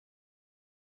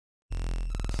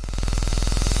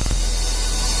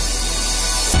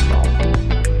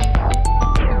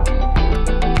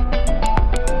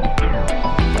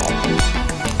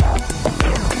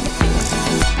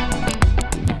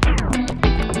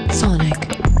Sonic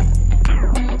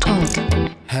Talk.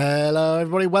 Hello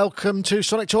everybody, welcome to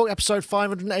Sonic Talk episode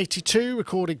 582,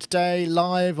 recording today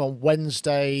live on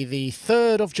Wednesday the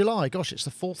 3rd of July. Gosh, it's the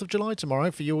 4th of July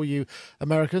tomorrow for you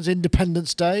Americans,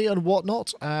 Independence Day and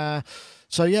whatnot.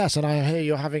 So yes, and I hear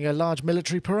you're having a large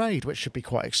military parade, which should be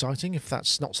quite exciting if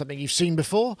that's not something you've seen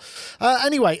before.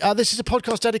 Anyway, this is a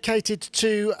podcast dedicated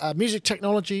to music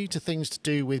technology, to things to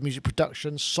do with music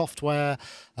production, software,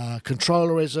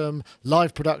 controllerism,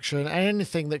 live production,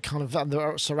 anything that kind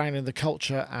of surrounding the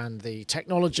culture and the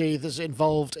technology that's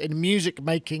involved in music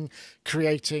making,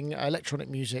 creating electronic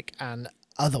music and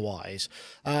otherwise.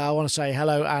 I want to say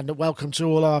hello and welcome to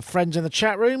all our friends in the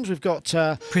chat rooms. We've got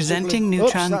presenting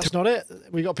Neutron. That's not it.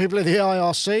 We've got people in the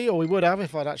IRC, or we would have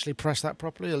if I'd actually pressed that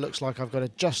properly. It looks like I've got to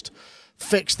just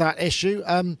fix that issue.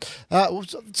 We'll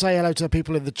say hello to the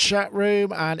people in the chat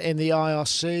room and in the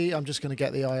IRC. I'm just going to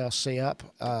get the IRC up.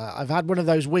 I've had one of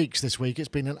those weeks this week. It's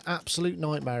been an absolute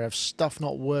nightmare of stuff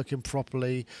not working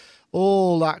properly,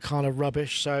 all that kind of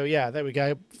rubbish. So yeah, there we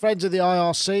go. Friends of the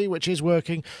IRC, which is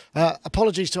working.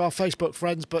 Apologies to our Facebook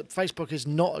friends, but Facebook is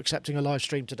not accepting a live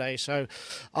stream today, so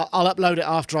I'll upload it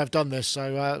after I've done this.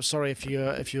 So sorry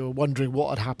if you're wondering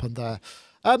what had happened there.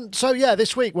 So yeah,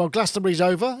 this week, well, Glastonbury's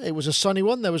over. It was a sunny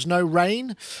one. There was no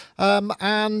rain. Well,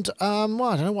 I don't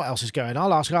know what else is going on.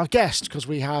 I'll ask our guest, because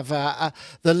we have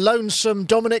the lonesome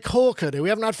Dominic Hawken, who we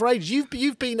haven't had for ages.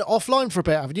 You've been offline for a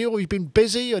bit, haven't you? Or you've been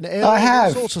busy and ill? I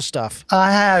have. All sorts of stuff.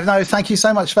 I have. No, thank you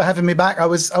so much for having me back. I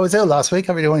was ill last week.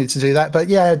 I really wanted to do that. But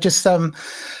yeah, just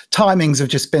timings have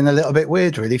just been a little bit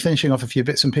weird, really, finishing off a few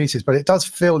bits and pieces. But it does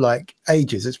feel like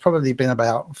ages. It's probably been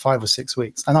about 5 or 6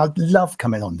 weeks. And I love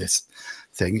coming on this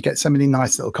thing. You get so many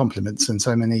nice little compliments and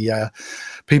so many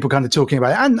people kind of talking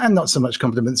about it, and not so much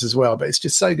compliments as well, but it's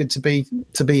just so good to be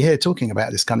here talking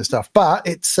about this kind of stuff. But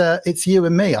it's you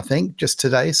and me, I think, just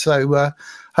today, so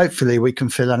hopefully we can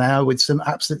fill an hour with some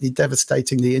absolutely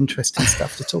devastatingly interesting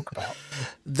stuff to talk about.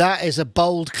 That is a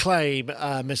bold claim,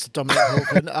 Mr. Dominic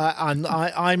Hawken.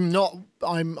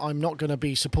 I'm not going to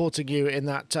be supporting you in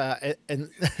that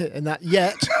in that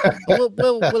yet.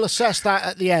 We'll assess that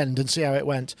at the end and see how it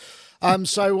went.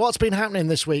 So what's been happening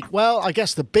this week? Well, I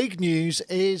guess the big news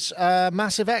is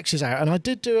Massive X is out, and I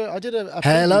did a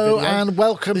hello and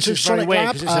welcome to Sonic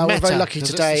Lab. We're very lucky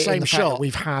today in the fact that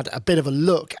we've had a bit of a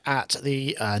look at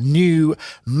the new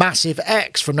Massive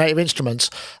X from Native Instruments,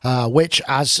 which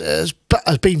has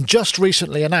been just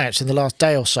recently announced in the last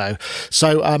day or so.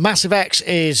 So Massive X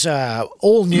is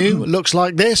all new. Looks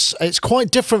like this. It's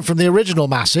quite different from the original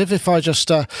Massive. If I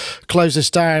just close this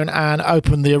down and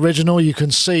open the original, you can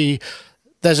see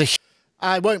there's a...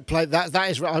 I won't play that.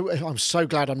 That is... I'm so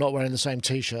glad I'm not wearing the same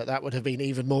T-shirt. That would have been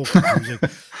even more confusing.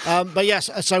 But yes,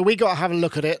 so we got to have a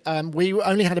look at it. We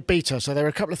only had a beta, so there are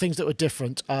a couple of things that were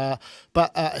different. So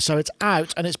it's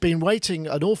out, and it's been waiting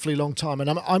an awfully long time. And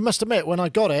I must admit, when I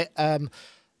got it,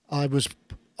 I was...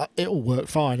 it all worked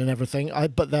fine and everything,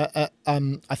 but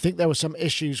I think there were some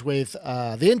issues with the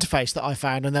interface that I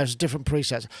found, and there's different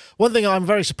presets. One thing I'm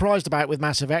very surprised about with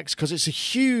Massive X, because it's a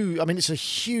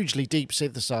hugely deep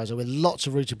synthesizer with lots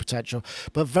of routing potential,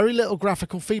 but very little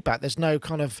graphical feedback. There's no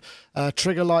kind of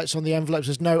trigger lights on the envelopes.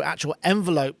 There's no actual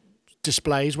envelope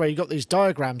displays where you've got these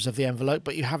diagrams of the envelope,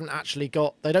 but you haven't actually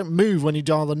got, they don't move when you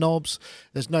dial the knobs.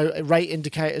 There's no rate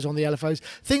indicators on the LFOs.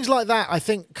 Things like that, I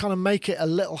think, kind of make it a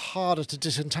little harder to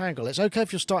disentangle. It's okay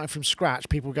if you're starting from scratch,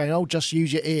 people going, oh, just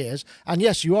use your ears. And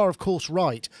yes, you are, of course,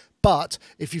 right. But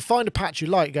if you find a patch you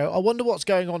like, go, I wonder what's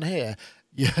going on here.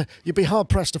 You'd be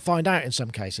hard-pressed to find out in some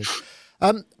cases.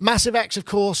 Massive X, of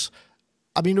course,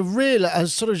 I mean, really,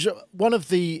 as sort of one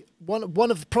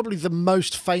of probably the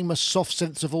most famous soft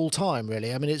synths of all time,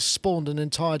 really. I mean, it's spawned an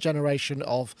entire generation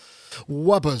of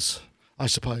wubbers, I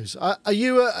suppose. Are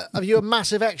you a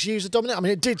Massive X user, Dominic? I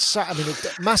mean,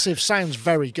 Massive sounds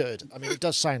very good. I mean, it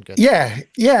does sound good. Yeah.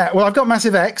 Well, I've got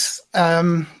Massive X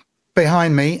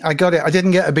behind me. I got it. I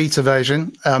didn't get a beta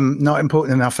version. Not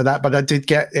important enough for that, but I did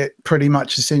get it pretty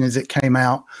much as soon as it came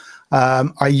out.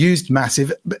 I used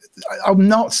Massive, but I'm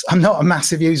not a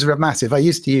massive user of Massive. I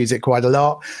used to use it quite a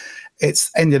lot.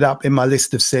 It's ended up in my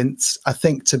list of synths. I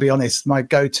think, to be honest, my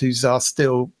go-tos are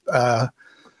still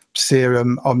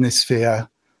Serum, Omnisphere,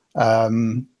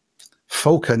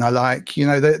 Falcon. I like,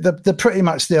 the pretty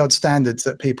much the odd standards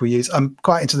that people use. I'm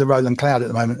quite into the Roland Cloud at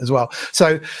the moment as well.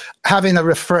 So having a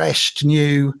refreshed,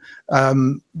 new,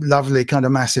 lovely kind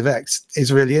of Massive X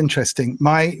is really interesting.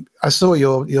 I saw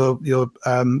your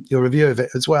review of it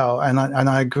as well, and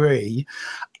I agree.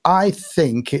 I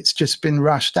think it's just been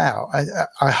rushed out.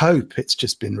 I hope it's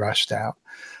just been rushed out.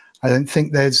 I don't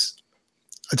think there's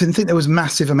I didn't think there was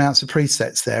massive amounts of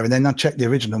presets there. And then I checked the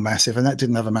original Massive, and that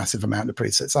didn't have a massive amount of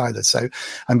presets either. So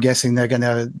I'm guessing they're going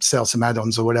to sell some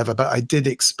add-ons or whatever. But I did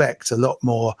expect a lot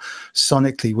more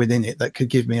sonically within it that could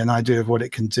give me an idea of what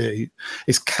it can do.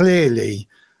 It's clearly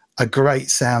a great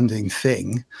sounding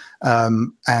thing,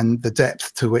 and the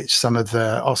depth to which some of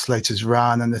the oscillators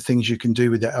run and the things you can do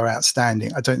with it are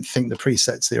outstanding. I don't think the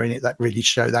presets that are in it that really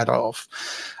show that off.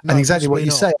 No, and exactly what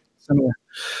you say.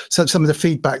 Some of the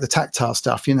feedback, the tactile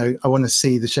stuff, you know, I want to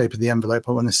see the shape of the envelope.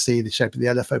 I want to see the shape of the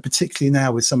LFO, particularly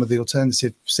now with some of the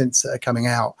alternative synths that are coming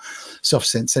out, soft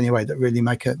synths anyway, that really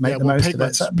make the most of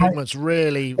it. So Pigments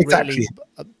really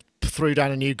threw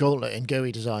down a new gauntlet in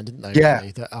GUI design, didn't they? Yeah,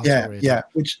 really?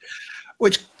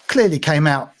 Which clearly came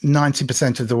out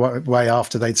 90% of the way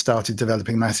after they'd started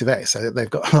developing Massive X, so they've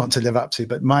got a lot to live up to.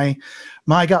 But my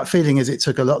gut feeling is it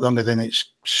took a lot longer than it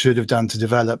should have done to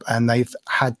develop, and they've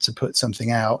had to put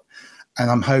something out. And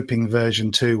I'm hoping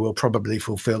version 2 will probably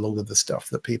fulfill all of the stuff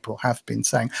that people have been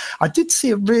saying. I did see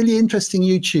a really interesting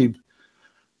YouTube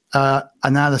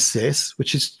analysis,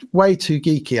 which is way too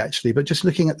geeky actually, but just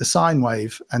looking at the sine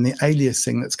wave and the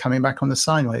aliasing that's coming back on the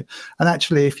sine wave. And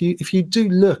actually, if you do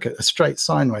look at a straight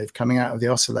sine wave coming out of the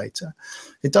oscillator,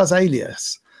 it does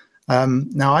alias.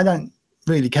 Now I don't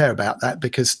really care about that,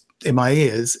 because in my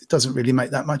ears it doesn't really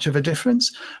make that much of a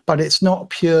difference, but it's not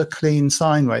pure clean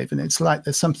sine wave, and it's like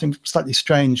there's something slightly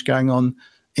strange going on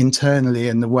internally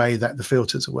in the way that the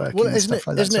filters are working. Well, isn't it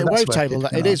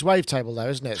wavetable? It is wavetable though,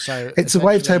 isn't it? So it's a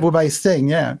wavetable based thing,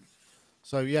 yeah.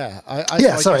 So yeah,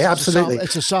 absolutely.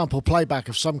 It's a sample playback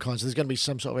of some kind. So there's going to be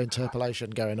some sort of interpolation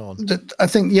going on. I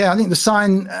think the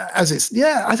sine as it's,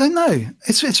 I don't know.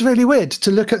 It's really weird to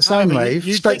look at sine wave,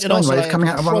 straight sine wave coming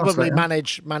out of one oscillator.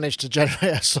 Probably manage to generate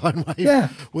a sine wave. Yeah,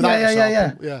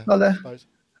 yeah.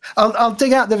 I'll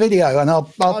dig out the video and I'll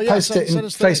post it in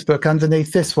Facebook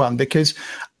underneath this one, because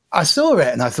I saw it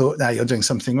and I thought, no, you're doing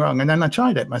something wrong. And then I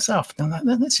tried it myself. And I'm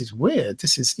like, this is weird.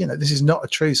 This is not a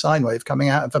true sine wave coming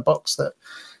out of a box that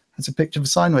has a picture of a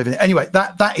sine wave in it. Anyway,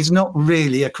 that is not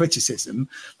really a criticism.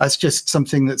 That's just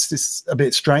something that's just a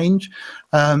bit strange.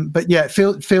 But yeah, it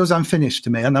feels unfinished to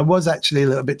me. And I was actually a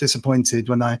little bit disappointed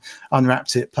when I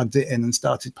unwrapped it, plugged it in and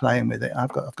started playing with it.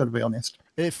 I've got to be honest.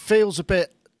 It feels a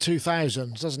bit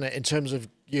 2000s, doesn't it, in terms of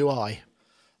UI,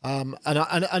 and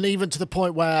even to the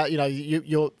point where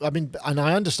you're I mean, and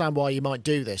I understand why you might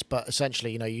do this, but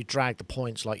essentially you drag the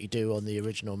points like you do on the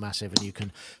original Massive, and you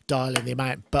can dial in the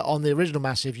amount, but on the original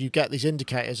Massive you get these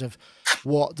indicators of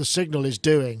what the signal is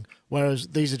doing, whereas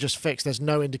these are just fixed. There's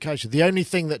no indication. The only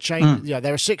thing that changed,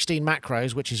 there are 16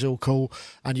 macros, which is all cool,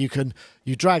 and you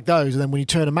drag those, and then when you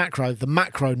turn a macro, the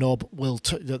macro knob will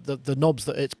the knobs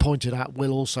that it's pointed at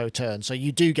will also turn. So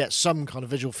you do get some kind of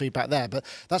visual feedback there, but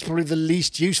that's probably the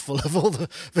least useful of all the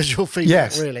visual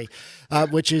feedback, really,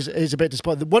 which is a bit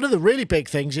disappointing. One of the really big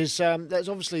things is there's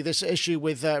obviously this issue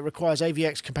with requires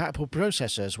AVX compatible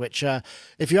processors, which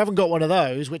if you haven't got one of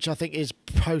those, which I think is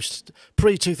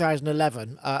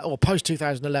pre-2011 or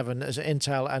post-2011 as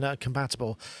Intel and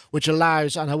compatible, which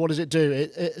allows, and what does it do?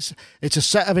 It's a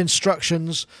set of instructions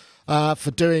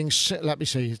for doing, let me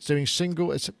see, it's doing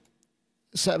single, it's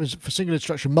set for single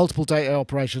instruction, multiple data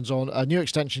operations on a new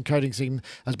extension coding theme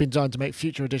has been designed to make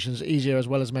future additions easier, as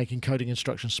well as making coding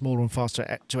instructions smaller and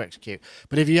faster to execute.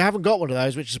 But if you haven't got one of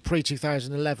those, which is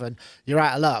pre-2011, you're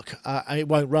out of luck, and it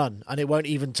won't run, and it won't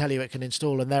even tell you it can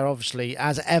install. And they're obviously,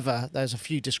 as ever, there's a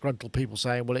few disgruntled people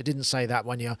saying, well, it didn't say that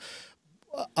when you're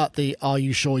at the "are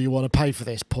you sure you want to pay for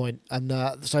this" point, and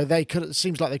so they could. It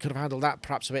seems like they could have handled that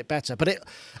perhaps a bit better. But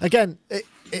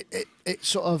it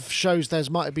sort of shows there's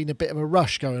might have been a bit of a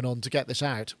rush going on to get this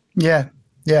out. Yeah.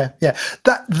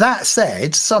 That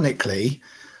said, sonically,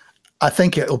 I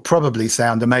think it'll probably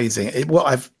sound amazing. What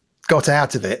I've got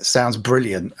out of it sounds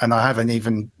brilliant, and I haven't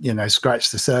even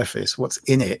scratched the surface. What's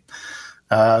in it?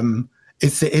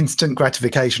 It's the instant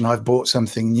gratification. I've bought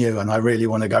something new and I really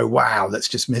want to go, wow, that's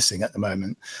just missing at the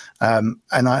moment. And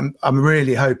I'm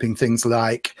really hoping things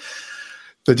like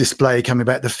the display coming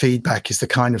back, the feedback is the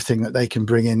kind of thing that they can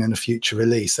bring in a future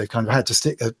release. They've kind of had to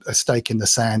stick a stake in the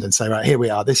sand and say, right, here we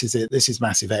are. This is it. This is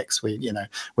Massive X. We're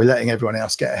letting everyone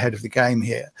else get ahead of the game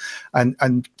here.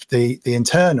 And the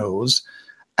internals,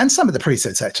 and some of the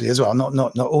presets actually as well,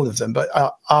 not all of them, but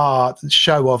are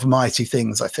show of mighty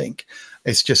things, I think.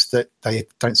 It's just that they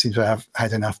don't seem to have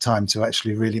had enough time to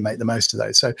actually really make the most of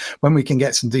those. So when we can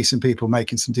get some decent people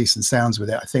making some decent sounds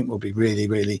with it, I think we'll be really,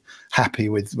 really happy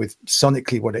with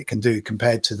sonically what it can do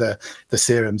compared to the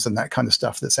serums and that kind of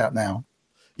stuff that's out now.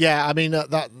 Yeah, I mean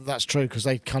that's true because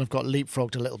they kind of got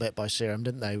leapfrogged a little bit by Serum,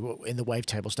 didn't they? In that's true because they kind of got leapfrogged a little bit by Serum, didn't they? In the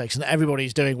wavetable stakes, and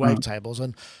everybody's doing wavetables,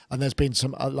 and there's been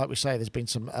some, like we say, there's been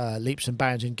some leaps and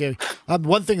bounds in GUI.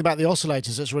 One thing about the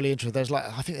oscillators that's really interesting,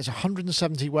 I think there's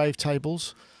 170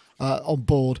 wavetables on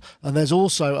board, and there's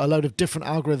also a load of different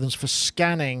algorithms for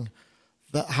scanning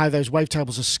how those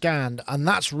wavetables are scanned, and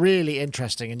that's really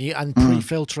interesting. And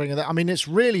pre-filtering, I mean, it's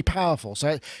really powerful.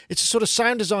 So it's a sort of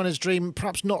sound designer's dream,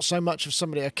 perhaps not so much of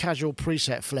somebody, a casual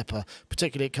preset flipper.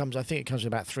 Particularly, I think it comes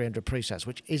with about 300 presets,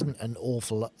 which isn't an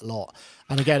awful lot.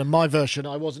 And again, in my version,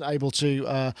 I wasn't able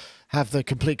to have the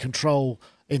complete control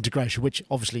integration, which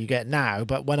obviously you get now.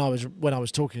 But when I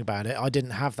was talking about it, I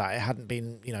didn't have that. It hadn't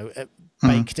been,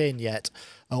 baked in yet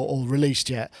or released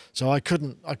yet, so I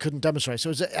couldn't demonstrate. So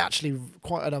it was actually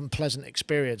quite an unpleasant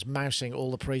experience mousing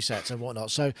all the presets and whatnot.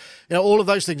 So all of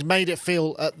those things made it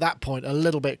feel at that point a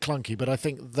little bit clunky, but I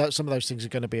think that some of those things are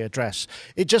going to be addressed.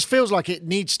 It just feels like it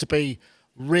needs to be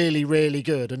really, really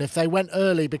good. And if they went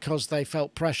early because they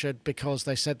felt pressured because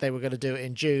they said they were going to do it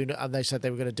in June and they said they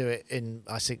were going to do it in,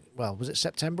 I think, well, was it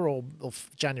September or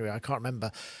January? I can't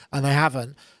remember. And they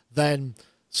haven't, then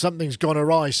something's gone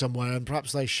awry somewhere, and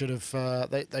perhaps they should have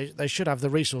they should have the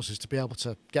resources to be able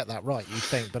to get that right, you'd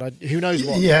think, but who knows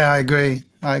what. Yeah, I agree.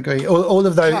 All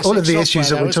of the issues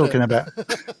that we're talking about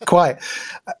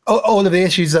all of the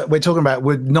issues that we're talking about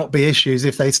would not be issues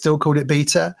if they still called it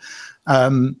beta.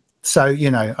 So I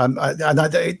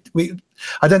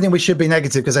don't think we should be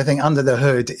negative, because I think Under the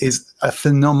Hood is a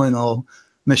phenomenal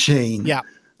machine. Yeah.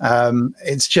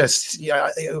 It's just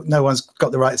no one's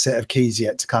got the right set of keys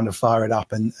yet to kind of fire it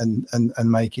up and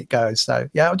make it go. So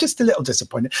yeah, I'm just a little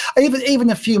disappointed.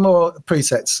 Even a few more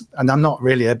presets, and I'm not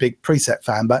really a big preset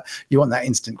fan, but you want that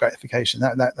instant gratification,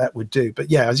 that would do.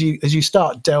 But yeah, as you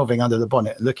start delving under the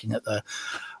bonnet and looking at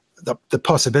the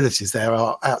possibilities there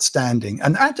are outstanding.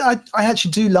 And I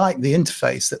actually do like the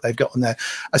interface that they've got on there,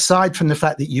 aside from the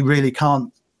fact that you really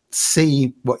can't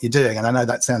see what you're doing. And I know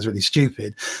that sounds really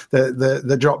stupid.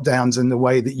 The drop downs and the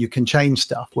way that you can change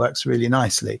stuff works really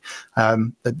nicely.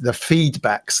 The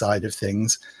feedback side of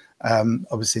things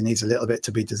obviously needs a little bit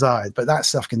to be desired, but that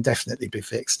stuff can definitely be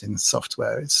fixed in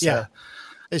software.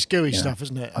 It's GUI stuff,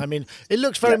 isn't it? I mean, it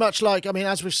looks very much like, I mean,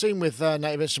 as we've seen with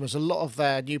Native Instruments, a lot of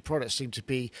their new products seem to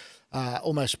be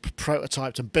almost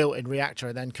prototyped and built in Reactor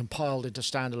and then compiled into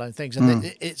standalone things.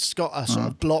 And it's got a sort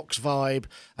of blocks vibe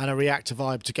and a Reactor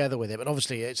vibe together with it. But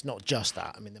obviously, it's not just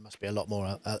that. I mean, there must be a lot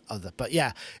more other. But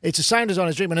yeah, it's a sound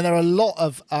designer's dream. And there are a lot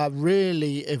of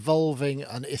really evolving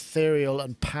and ethereal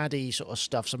and paddy sort of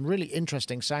stuff. Some really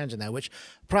interesting sounds in there, which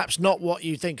perhaps not what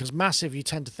you think, because Massive, you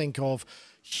tend to think of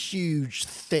huge,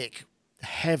 thick,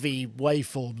 heavy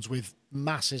waveforms with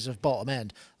masses of bottom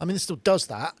end. I mean, it still does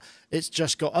that. It's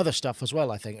just got other stuff as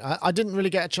well, I think. I didn't really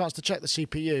get a chance to check the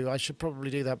CPU. I should probably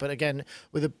do that. But again,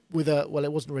 with a well,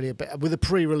 it wasn't really a bit. With a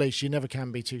pre-release, you never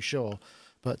can be too sure.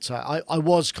 But I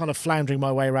was kind of floundering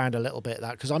my way around a little bit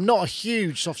that, because I'm not a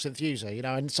huge soft synth user,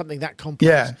 and something that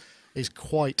complex is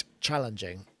quite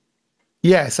challenging.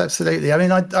 Yes, absolutely. I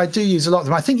mean, I do use a lot of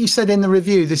them. I think you said in the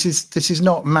review, this is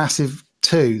not Massive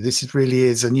 2. This really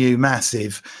is a new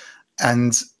Massive,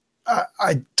 and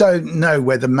I don't know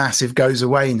whether Massive goes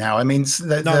away now. I mean,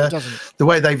 it doesn't. The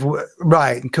way they've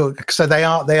cool. So they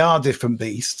are different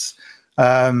beasts,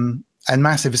 and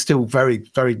Massive is still very,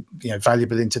 very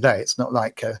valuable in today. It's not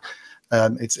like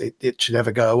it should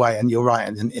ever go away. And you're right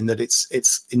in that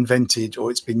it's invented,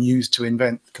 or it's been used to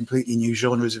invent completely new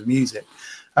genres of music.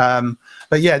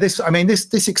 But yeah,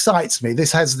 this excites me.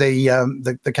 This has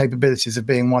the capabilities of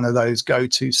being one of those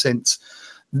go-to synths,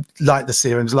 like the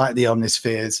Serums, like the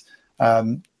Omnispheres,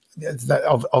 and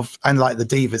like the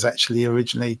Divas actually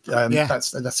originally.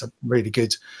 That's a really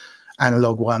good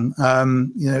analog one.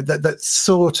 That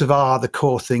sort of are the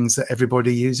core things that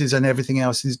everybody uses, and everything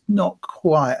else is not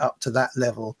quite up to that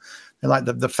level. They're like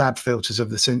the fab filters of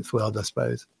the synth world, I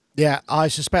suppose. Yeah, I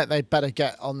suspect they'd better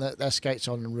get on their skates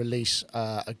on and release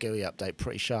a GUI update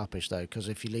pretty sharpish, though, because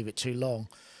if you leave it too long,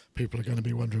 people are going to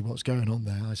be wondering what's going on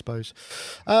there, I suppose.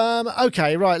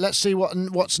 Okay, right, let's see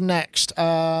what's next.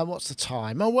 What's the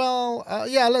time? Oh, well,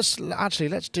 let's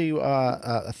do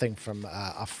a thing from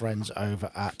our friends over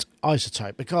at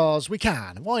iZotope, because we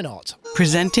can. Why not?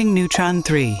 Presenting Neutron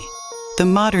 3, the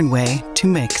modern way to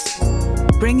mix.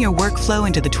 Bring your workflow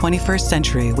into the 21st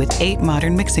century with 8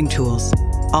 modern mixing tools,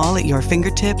 all at your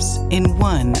fingertips in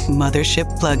one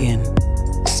mothership plugin.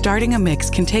 Starting a mix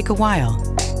can take a while,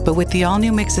 but with the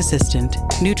all-new Mix Assistant,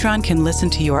 Neutron can listen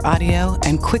to your audio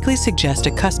and quickly suggest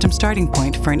a custom starting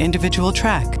point for an individual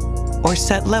track, or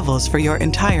set levels for your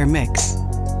entire mix.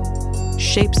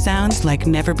 Shape sounds like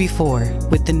never before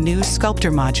with the new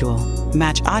Sculptor module.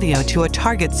 Match audio to a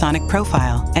target sonic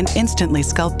profile and instantly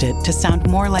sculpt it to sound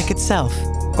more like itself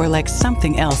or like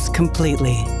something else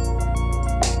completely.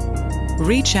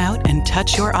 Reach out and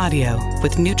touch your audio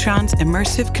with Neutron's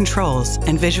immersive controls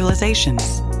and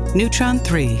visualizations. Neutron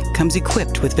 3 comes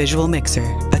equipped with Visual Mixer,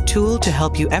 a tool to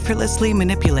help you effortlessly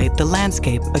manipulate the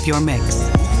landscape of your mix.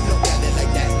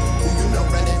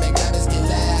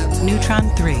 Neutron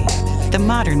 3, the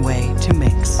modern way to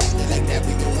mix.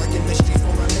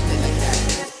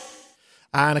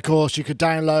 And of course, you could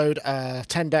download a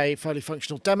 10-day fully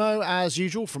functional demo as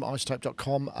usual from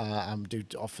iZotope.com. And do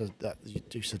offer that. You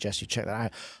do suggest you check that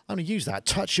out. I'm going to use that.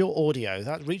 Touch your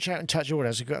audio. Reach out and touch your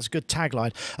audio. That's a good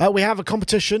tagline. We have a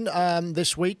competition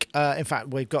this week. In fact,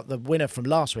 we've got the winner from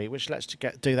last week, which let's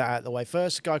do that out of the way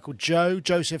first. A guy called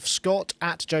Joseph Scott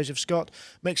at Joseph Scott,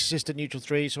 Mix Assistant Neutral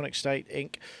 3, Sonicstate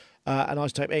Inc. And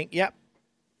iZotope Inc. Yep.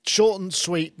 Short and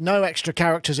sweet, no extra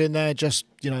characters in there, just,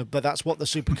 but that's what the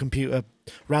supercomputer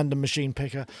random machine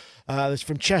picker is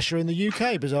from Cheshire in the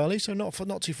UK, bizarrely, so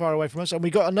not too far away from us. And we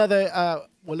got another,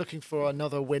 we're looking for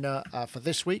another winner for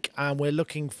this week, and we're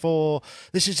looking for,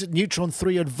 this is Neutron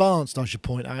 3 Advanced, I should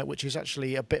point out, which is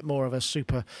actually a bit more of a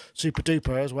super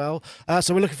duper as well.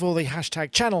 So we're looking for the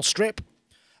hashtag channel strip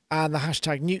and the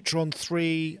hashtag Neutron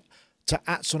 3 to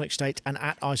at Sonicstate and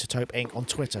at iZotope Inc. on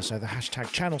Twitter. So the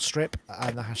hashtag channel strip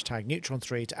and the hashtag Neutron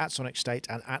 3 to at Sonicstate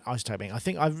and at iZotope Inc. I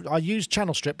think I used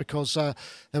channel strip because there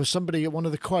was somebody, one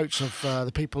of the quotes of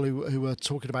the people who were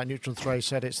talking about Neutron 3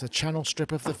 said it's the channel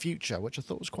strip of the future, which I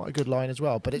thought was quite a good line as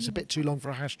well, but it's a bit too long for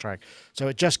a hashtag. So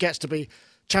it just gets to be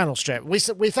channel strip. We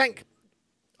thank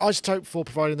iZotope for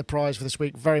providing the prize for this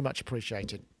week. Very much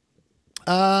appreciated.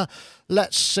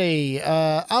 Let's see.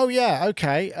 Oh, yeah,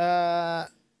 okay.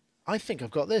 I think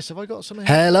I've got this. Have I got something?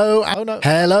 Hello. Oh, no.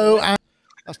 Hello.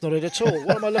 That's not it at all.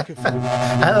 What am I looking for?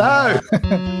 Hello.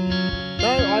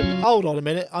 No, hold on a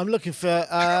minute. I'm looking for...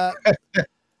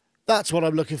 that's what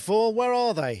I'm looking for. Where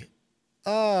are they?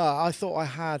 I thought I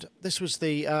had... This was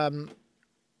the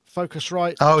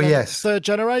Focusrite. Oh, yes. Third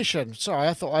generation. Sorry,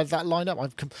 I thought I had that lined up.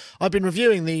 I've been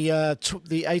reviewing the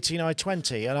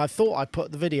 18i20, and I thought I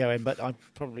put the video in, but I'm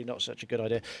probably not such a good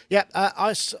idea. Yeah,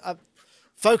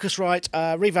 Focusrite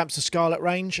revamps the Scarlett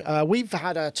range. We've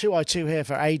had a 2i2 here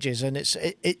for ages, and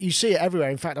you see it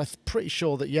everywhere. In fact, I'm pretty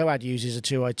sure that Yoad uses a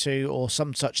 2i2 or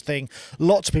some such thing.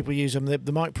 Lots of people use them. The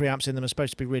mic preamps in them are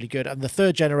supposed to be really good. And the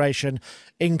third generation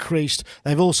increased.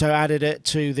 They've also added it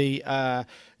to the,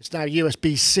 it's now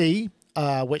USB-C.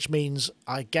 Which means,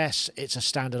 I guess, it's a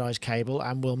standardized cable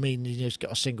and will mean you just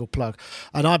got a single plug.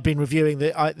 And I've been reviewing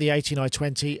the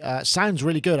 18i20. Sounds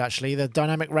really good, actually. The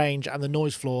dynamic range and the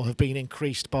noise floor have been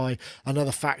increased by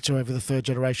another factor over the third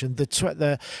generation.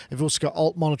 They've also got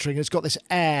alt monitoring. It's got this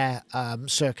air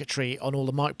circuitry on all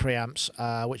the mic preamps,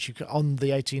 which you can, on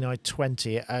the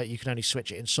 18i20, you can only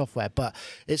switch it in software. But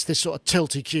it's this sort of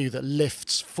tilt EQ that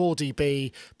lifts 4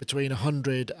 dB between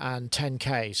 100 and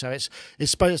 10K. So it's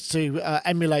supposed to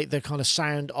emulate the kind of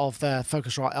sound of the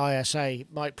Focusrite ISA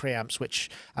mic preamps,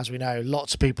 which, as we know,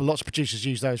 lots of producers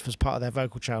use those as part of their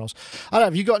vocal channels. I don't know,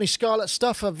 have you got any Scarlett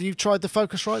stuff? Have you tried the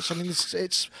Focusrites? I mean,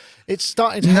 it's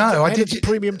starting to head into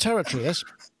premium territory, yes?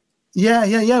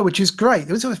 Yeah, which is great.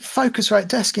 There was a Focusrite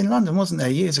desk in London, wasn't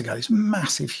there, years ago? This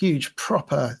massive, huge,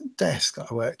 proper desk that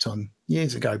I worked on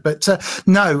years ago. But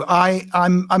no,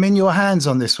 I'm in your hands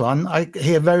on this one. I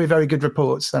hear very, very good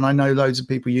reports, and I know loads of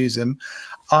people use them.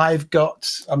 I'm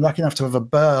lucky enough to have a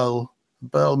Burl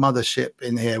mothership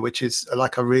in here, which is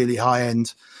like a really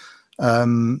high-end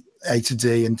A to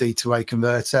D and D to A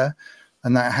converter,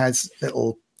 and that has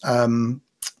little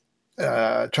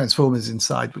transformers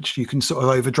inside, which you can sort of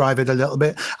overdrive it a little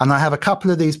bit. And I have a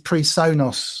couple of these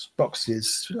pre-Sonos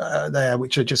boxes there,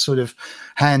 which are just sort of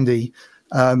handy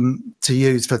to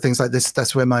use for things like this.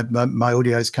 That's where my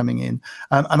audio is coming in.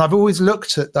 And I've always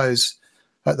looked at those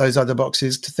other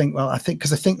boxes to think, well,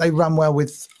 because I think they run well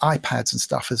with iPads and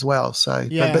stuff as well. So,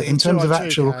 yeah, but in terms of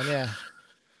actual,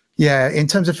 in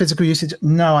terms of physical usage,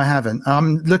 no, I haven't.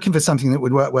 I'm looking for something that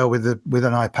would work well with an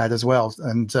iPad as well.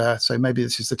 And so maybe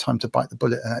this is the time to bite the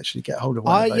bullet and actually get hold of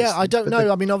one of those. Yeah, I don't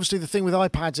know. I mean, obviously the thing with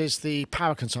iPads is the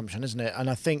power consumption, isn't it? And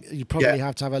I think you probably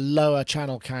have to have a lower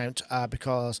channel count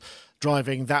because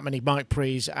driving that many mic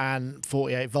pre's and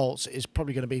 48 volts is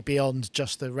probably going to be beyond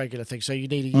just the regular thing. So you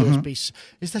need a USB.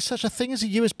 Is there such a thing as a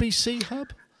USB-C hub?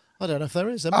 I don't know if there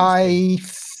is. I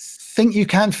think you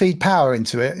can feed power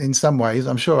into it in some ways.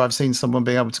 I'm sure I've seen someone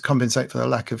being able to compensate for the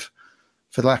lack of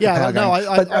power. Yeah,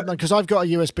 no, because I've got a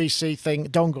USB-C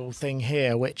dongle thing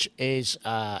here, which is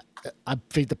I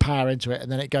feed the power into it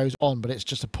and then it goes on, but it's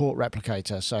just a port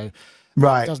replicator. So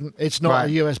Right. It doesn't. It's not a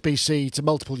USB-C to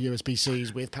multiple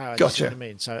USB-Cs with power. Gotcha. You see what I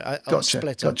mean? So a Gotcha.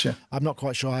 splitter. Gotcha. I'm not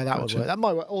quite sure how that would work. That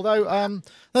might work. Although, no,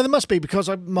 there must be, because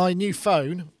my new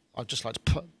phone. I'd just like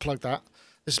to plug that.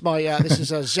 This is my. This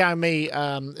is a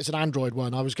Xiaomi. It's an Android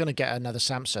one. I was going to get another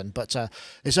Samsung, but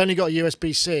it's only got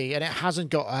USB-C and it hasn't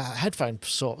got a headphone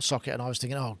socket. And I was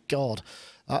thinking, oh God,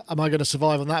 am I going to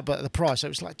survive on that? But the price, it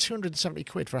was like 270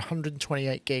 quid for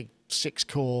 128 gig,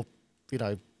 6-core,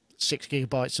 6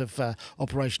 gigabytes of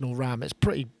operational RAM. It's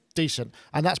pretty decent,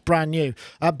 and that's brand new.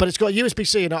 But it's got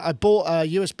USB-C, and I bought a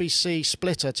USB-C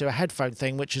splitter to a headphone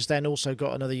thing, which has then also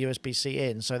got another USB-C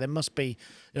in. So there must be,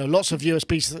 lots of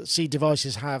USB-C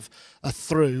devices have a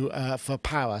through for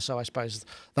power. So I suppose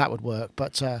that would work.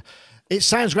 But it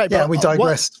sounds great. Yeah, but we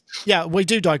digressed. Yeah, we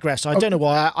do digress. I don't know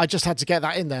why. I just had to get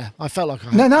that in there. I felt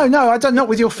like No. I don't. Not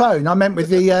with your phone. I meant with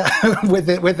the with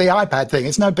the iPad thing.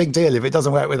 It's no big deal if it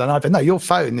doesn't work with an iPad. No, your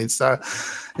phone is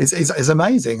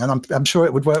amazing, and I'm sure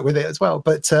it would work with it as well.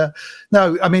 But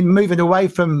no, I mean, moving away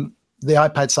from the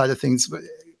iPad side of things,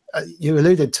 you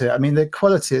alluded to it. I mean, the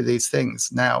quality of these things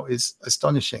now is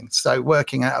astonishing. So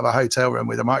working out of a hotel room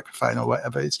with a microphone or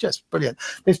whatever, it's just brilliant.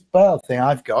 This Burl thing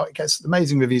I've got, it gets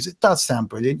amazing reviews. It does sound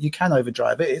brilliant. You can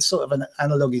overdrive it. It's sort of an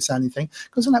analogy sounding thing.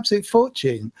 It costs an absolute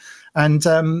fortune. And,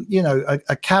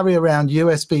 a carry around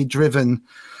USB driven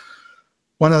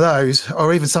one of those,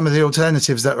 or even some of the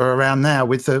alternatives that are around now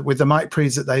with the mic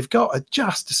pre's that they've got, are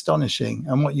just astonishing.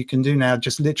 And what you can do now,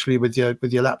 just literally with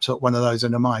your laptop, one of those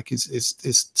and a mic is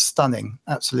stunning,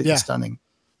 absolutely stunning.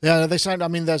 Yeah, they sound. I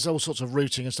mean, there's all sorts of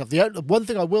routing and stuff. The one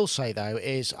thing I will say though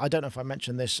is, I don't know if I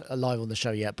mentioned this live on the show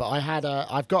yet, but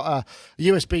I've got a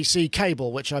USB-C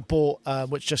cable which I bought,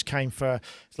 which just came for,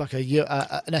 it's like an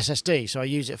SSD, so I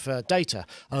use it for data.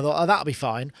 And I thought, oh, that'll be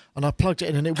fine. And I plugged it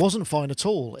in, and it wasn't fine at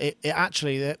all. It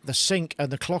actually, the sync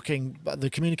and the clocking, the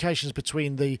communications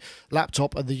between the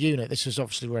laptop and the unit, this is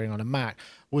obviously running on a Mac,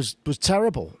 was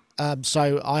terrible.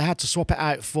 So I had to swap it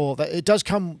out for that. It does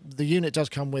come. The unit does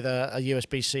come with a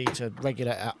USB-C to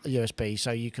regular USB, so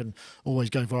you can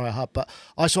always go via a hub. But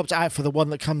I swapped it out for the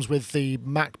one that comes with the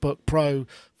MacBook Pro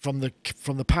from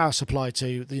the power supply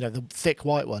to the thick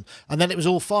white one, and then it was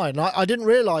all fine. I didn't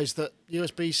realise that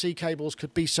USB-C cables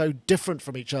could be so different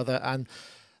from each other and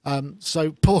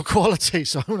so poor quality.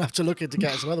 So I'm gonna have to look into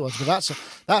getting some other ones. But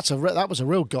that was a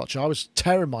real gotcha. I was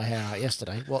tearing my hair out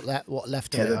yesterday. What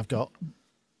left of it I've got.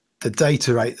 The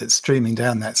data rate that's streaming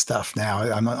down that stuff now,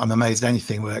 I'm amazed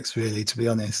anything works, really, to be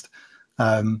honest.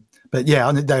 But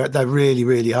yeah, they're really,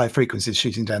 really high frequencies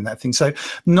shooting down that thing. So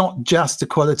not just the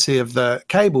quality of the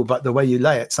cable, but the way you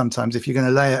lay it. Sometimes if you're going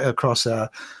to lay it across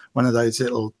one of those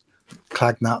little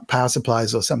clagnut power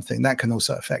supplies or something, that can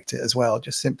also affect it as well,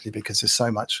 just simply because there's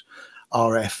so much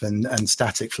RF and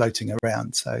static floating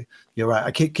around. So you're right. I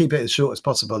keep it as short as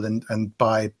possible and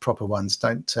buy proper ones.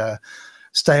 Don't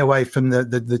stay away from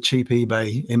the cheap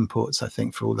eBay imports, I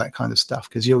think, for all that kind of stuff,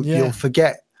 because you'll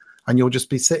forget, and you'll just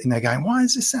be sitting there going, why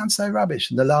does this sound so rubbish?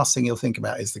 And the last thing you'll think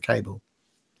about is the cable.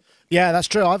 Yeah, that's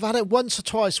true. I've had it once or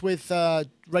twice with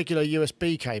regular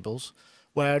USB cables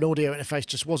where an audio interface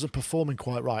just wasn't performing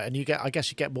quite right, and I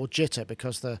guess you get more jitter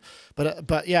because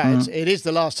but yeah, it is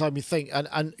the last time you think,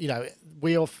 and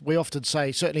we often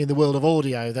say, certainly in the world of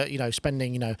audio, that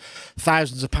spending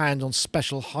thousands of pounds on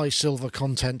special high silver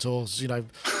content or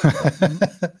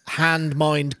hand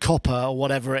mined copper or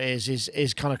whatever it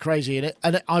is kind of crazy,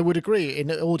 and I would agree in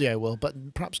the audio world,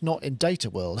 but perhaps not in data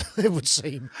world. It would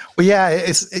seem. Well, yeah,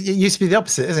 it used to be the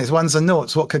opposite, isn't it? It's ones and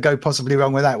noughts. What could go possibly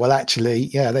wrong with that? Well, actually,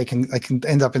 yeah, they can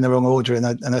end up in the wrong order, and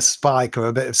a spike or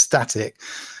a bit of static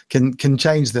can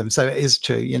change them. So it is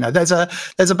true. There's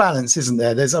a balance, isn't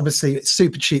there? There's obviously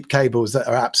super cheap cables that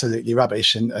are absolutely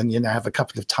rubbish and have a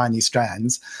couple of tiny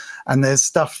strands, and there's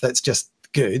stuff that's just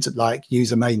good, like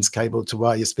use a mains cable to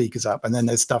wire your speakers up, and then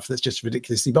there's stuff that's just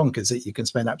ridiculously bonkers that you can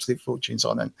spend absolute fortunes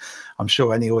on. And I'm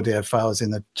sure any audiophiles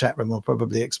in the chat room will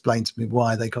probably explain to me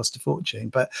why they cost a fortune.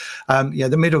 But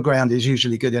the middle ground is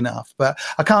usually good enough. But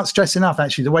I can't stress enough,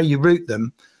 actually, the way you route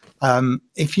them.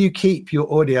 If you keep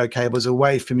your audio cables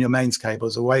away from your mains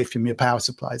cables, away from your power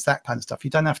supplies, that kind of stuff,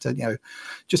 you don't have to,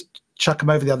 just chuck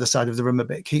them over the other side of the room a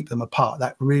bit, keep them apart.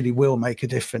 That really will make a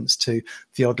difference to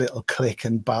the odd little click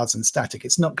and buzz and static.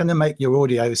 It's not going to make your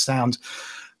audio sound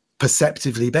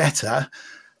perceptively better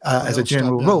as a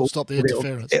general rule. Stop the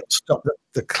interference. It'll stop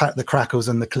the crackles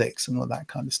and the clicks and all that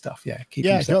kind of stuff. Yeah,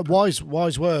 wise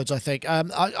words, I think.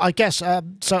 I guess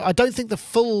so. I don't think the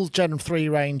full Gen 3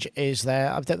 range is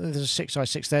there. I don't think there's a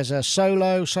 6i6. There's a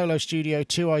Solo Studio,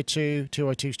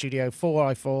 2i2 Studio,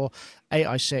 4i4,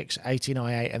 8i6,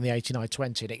 18i8, and the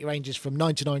 18i20. And it ranges from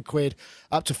 99 quid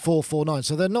up to 449.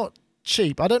 So they're not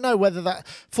cheap. I don't know whether that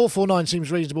 449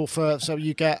 seems reasonable for. So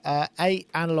you get 8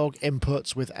 analog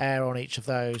inputs with air on each of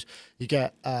those. You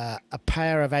get a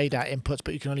pair of ADAT inputs,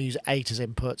 but you can only use 8 as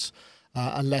inputs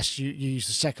unless you use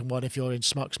the second one if you're in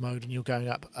smux mode and you're going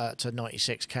up to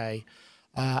 96k.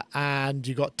 And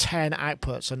you've got 10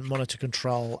 outputs and monitor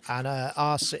control and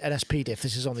an SP diff.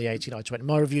 This is on the 8920.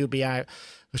 My review will be out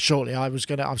shortly. I was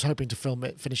hoping to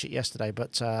finish it yesterday,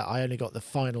 but I only got the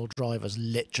final drivers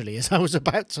literally as I was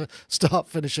about to start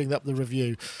finishing up the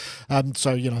review.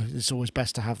 So it's always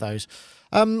best to have those.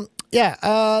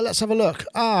 Let's have a look.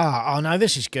 Oh no,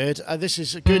 this is good. This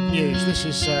is good news. This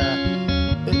is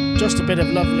just a bit of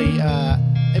lovely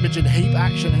Imogen Heap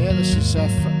action here. This is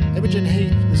Imogen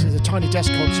Heap. This is a Tiny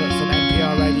Desk concert from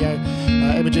NPR Radio.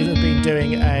 Imogen has been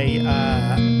doing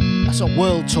a sort of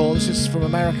world tour. This is from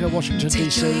America, Washington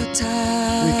DC, with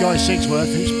Guy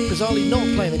Sigsworth, who's bizarrely not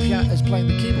playing the piano, is playing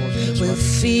the keyboards in this one.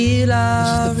 This is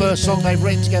the first song they've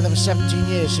written together for 17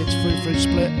 years since Frou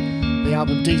split. The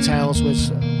album Details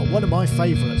was one of my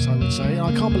favourites, I would say.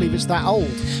 I can't believe it's that old.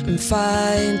 And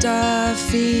find our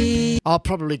feet. I'll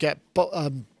probably get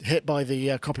hit by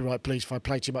the copyright police if I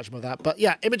play too much of that. But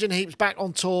yeah, Imogen Heap's back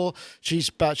on tour. She's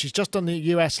just done the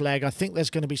US leg. I think there's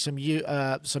going to be some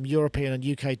European and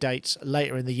UK dates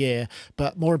later in the year.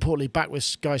 But more importantly, back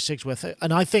with Guy Sigsworth.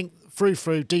 And I think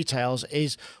Frou Details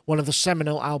is one of the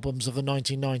seminal albums of the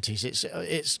 1990s.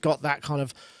 It's got that kind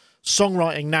of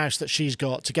songwriting nous that she's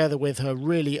got, together with her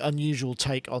really unusual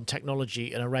take on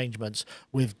technology and arrangements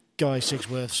with Guy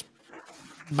Sigsworth's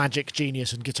magic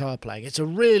genius and guitar playing. It's a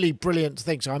really brilliant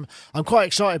thing. So I'm quite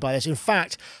excited by this. In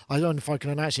fact, I don't know if I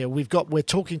can announce here, we're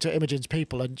talking to Imogen's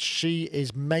people, and she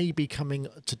is maybe coming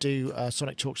to do a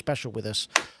Sonic Talk special with us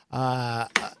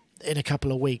in a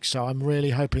couple of weeks. So I'm really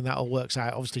hoping that all works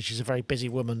out. Obviously, she's a very busy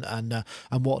woman and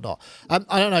whatnot. I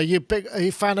don't know. Are you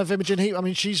a fan of Imogen Heap? I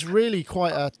mean, she's really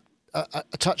quite a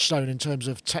touchstone in terms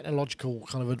of technological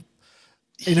kind of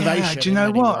innovation. Yeah, do you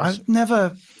know what? Ways. I've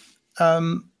never.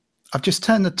 I've just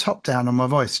turned the top down on my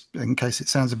voice in case it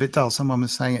sounds a bit dull. Someone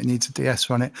was saying it needs a DS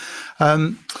on it.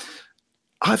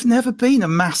 I've never been a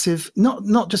massive,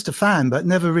 not just a fan, but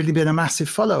never really been a massive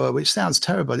follower, which sounds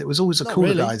terrible. It was always the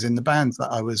cooler guys in the bands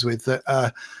that I was with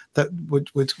that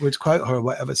would quote her or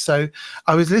whatever. So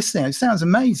I was listening. It sounds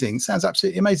amazing. It sounds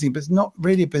absolutely amazing, but it's not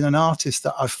really been an artist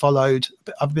that I've followed,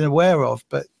 I've been aware of.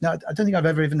 But no, I don't think I've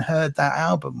ever even heard that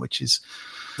album, which is...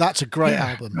 That's a great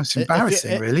album. It's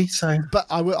embarrassing, really. So, but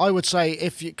I would say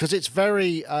because it's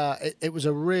very, it was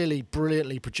a really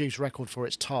brilliantly produced record for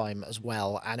its time as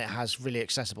well, and it has really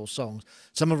accessible songs.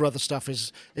 Some of her other stuff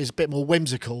is a bit more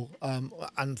whimsical and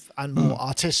more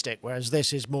artistic, whereas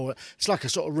this is more. It's like a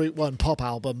sort of Route 1 pop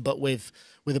album, but with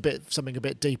something a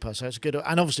bit deeper. So it's good,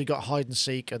 and obviously got Hide and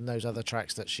Seek and those other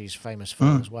tracks that she's famous for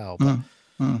as well. But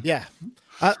yeah.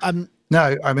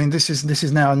 No, I mean this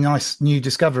is now a nice new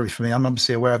discovery for me. I'm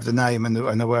obviously aware of the name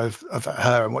and aware of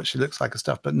her and what she looks like and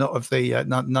stuff, but not of the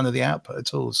none of the output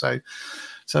at all. So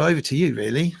over to you,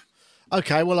 really.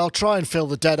 Okay, well, I'll try and fill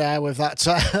the dead air with that.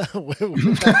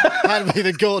 Hand me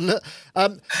the gauntlet.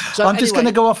 So I'm just going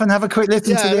to go off and have a quick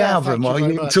listen to the album while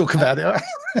you talk about it.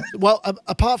 Well,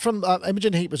 apart from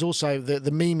Imogen Heap was also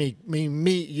the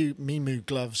Mimu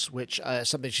gloves, which is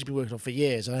something she's been working on for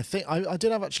years. And I think I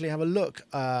did actually have a look.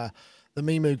 The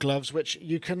Mimu gloves, which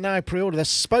you can now pre-order. They're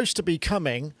supposed to be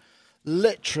coming.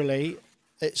 Literally,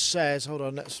 it says. Hold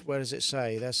on. Where does it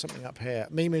say? There's something up here.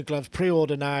 Mimu gloves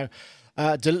pre-order now.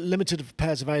 Limited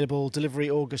pairs available. Delivery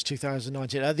August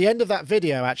 2019. At the end of that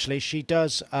video, actually, she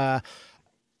does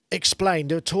explain,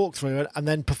 do a talk through, and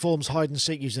then performs hide and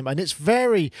seek using them. And it's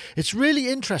really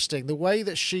interesting the way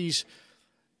that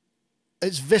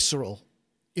it's visceral.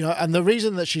 You know, and the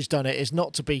reason that she's done it is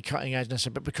not to be cutting edge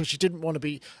necessarily, but because she didn't want to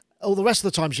be. All the rest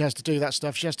of the time she has to do that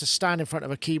stuff. She has to stand in front of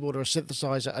a keyboard or a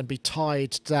synthesizer and be tied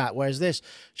to that. Whereas this,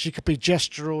 she could be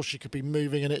gestural, she could be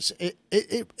moving, and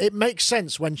it makes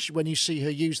sense when you see her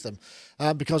use them,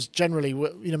 because generally,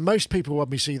 most people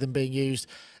when we see them being used,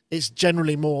 it's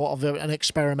generally more of an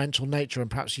experimental nature,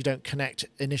 and perhaps you don't connect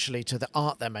initially to the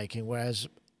art they're making. Whereas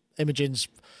Imogen's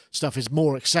stuff is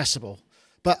more accessible.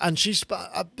 And she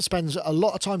spends a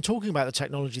lot of time talking about the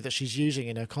technology that she's using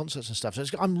in her concerts and stuff. So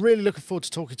I'm really looking forward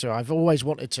to talking to her. I've always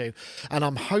wanted to, and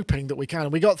I'm hoping that we can.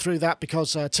 And we got through that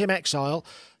because Tim Exile,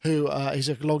 who is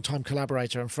a long-time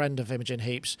collaborator and friend of Imogen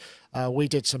Heap's, we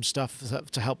did some stuff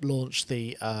to help launch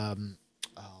the,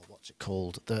 what's it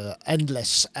called? The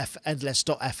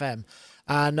Endless.fm.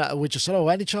 And we just said,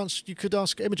 any chance you could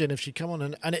ask Imogen if she'd come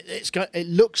on? And it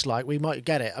looks like we might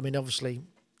get it. I mean, obviously...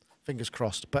 fingers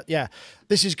crossed. But yeah,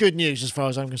 this is good news as far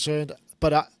as I'm concerned.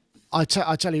 But I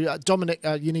tell you, Dominic,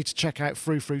 you need to check out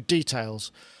Frou Frou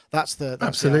Details. That's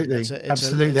absolutely. It's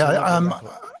absolutely. record.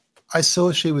 I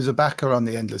saw she was a backer on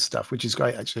the Endless stuff, which is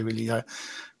great. Actually,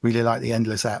 really like the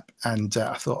Endless app, and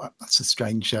I thought that's a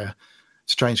strange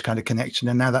kind of connection.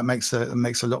 And now that makes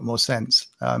a lot more sense.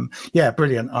 Yeah,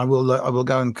 brilliant. I will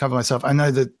go and cover myself. I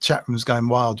know the chat room's going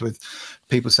wild with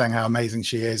people saying how amazing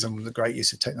she is and the great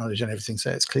use of technology and everything.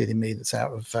 So it's clearly me that's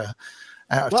out of touch.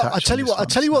 I tell you what.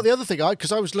 The other thing,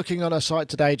 because I was looking on her site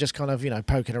today, just kind of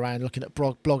poking around, looking at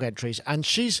blog entries, and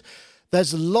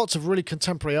there's lots of really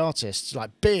contemporary artists,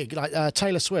 like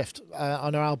Taylor Swift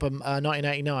on her album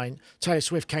 1989. Taylor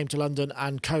Swift came to London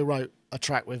and co-wrote a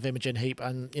track with Imogen Heap,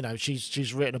 and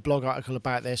she's written a blog article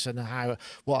about this and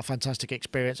what a fantastic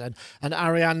experience. And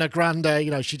Ariana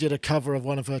Grande, she did a cover of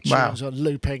one of her tunes on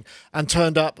looping and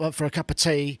turned up for a cup of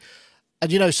tea.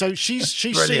 And so she's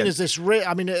seen as this.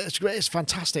 It's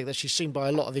fantastic that she's seen by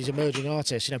a lot of these emerging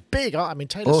artists. Big.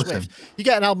 Taylor Swift. You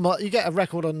get an album, you get a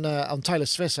record on Taylor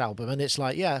Swift's album, and it's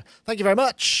like, yeah, thank you very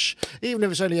much. Even if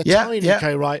it's only a tiny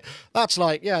co-write, that's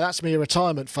like, yeah, that's me a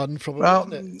retirement fund probably.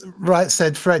 Well, isn't it? Right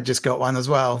Said Fred just got one as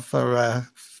well for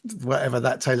whatever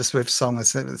that Taylor Swift song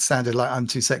is. It sounded like "I'm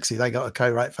Too Sexy." They got a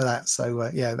co-write for that, so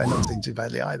yeah, they're not doing too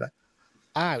badly either.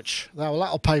 Ouch. Well,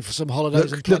 that'll pay for some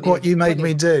holidays. Look what you made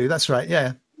me do. That's right.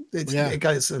 Yeah. It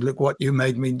goes, look what you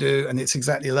made me do. And it's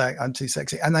exactly like "I'm Too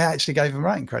Sexy." And they actually gave him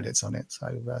writing credits on it.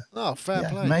 So, fair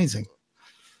play. Amazing.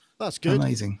 That's good.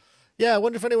 Amazing. Yeah. I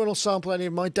wonder if anyone will sample any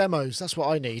of my demos. That's what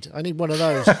I need. I need one of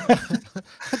those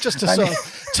just to sort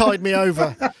of tide me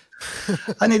over.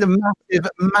 I need a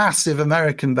massive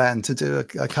American band to do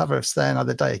a cover of "Stay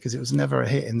Another Day" because it was never a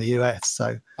hit in the US.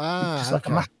 So, just like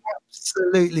a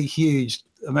absolutely huge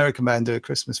American band do a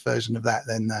Christmas version of that,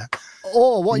 then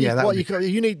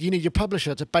you need your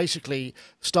publisher to basically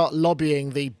start lobbying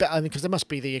because there must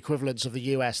be the equivalents of the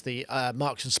US, the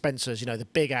Marks and Spencers, the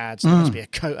big ads. There must be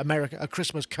a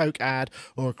Christmas Coke ad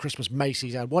or a Christmas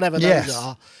Macy's ad, whatever those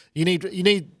are. You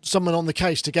need someone on the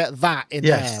case to get that in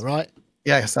there, right?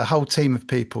 Yes, a whole team of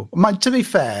people. To be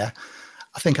fair,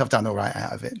 I think I've done all right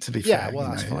out of it, to be fair. Yeah,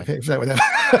 well, that's fine.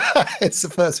 It's the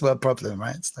first world problem,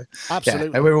 right? So,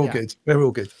 absolutely. We're all good. We're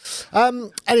all good.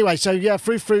 Anyway, so yeah,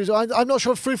 Frou Frou. I'm not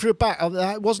sure if Frou Frou are back.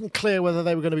 It wasn't clear whether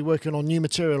they were going to be working on new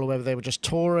material or whether they were just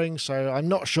touring. So I'm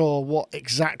not sure what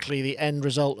exactly the end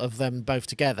result of them both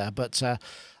together. But,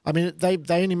 they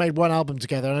only made one album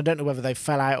together, and I don't know whether they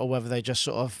fell out or whether they just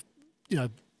sort of,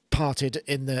 parted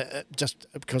in the just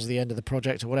because of the end of the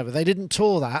project or whatever. They didn't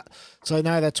tour that, so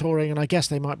now they're touring, and I guess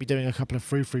they might be doing a couple of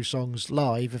Frou Frou songs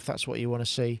live if that's what you want to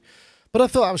see. But I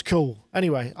thought that was cool.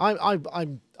 Anyway, I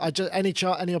just any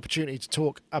opportunity to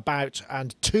talk about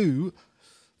and to,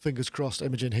 fingers crossed,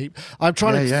 Imogen Heap. I'm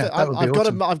trying to.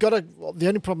 I've got to. The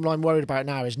only problem I'm worried about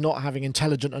now is not having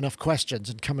intelligent enough questions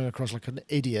and coming across like an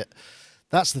idiot.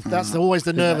 That's always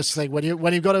the nervous thing when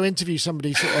you've got to interview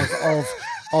somebody sort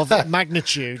of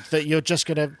magnitude that you're just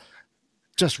going to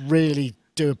just really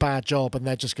do a bad job and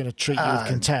they're just going to treat you with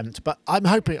contempt. But I'm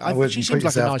hoping she seems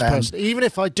like a nice person. Even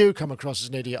if I do come across as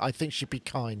an idiot, I think she'd be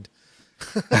kind.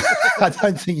 I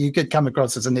don't think you could come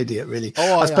across as an idiot, really.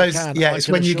 I suppose, it's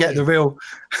when you get the real,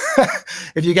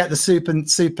 if you get the super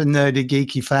nerdy,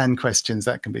 geeky fan questions,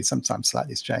 that can be sometimes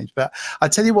slightly strange. But I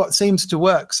tell you what seems to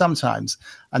work sometimes,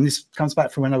 and this comes back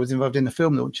from when I was involved in the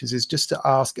film launches, is just to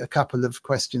ask a couple of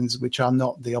questions which are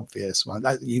not the obvious one.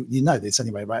 You know this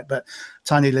anyway, right? But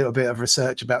tiny little bit of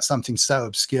research about something so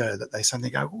obscure that they suddenly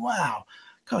go, wow,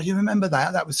 God, you remember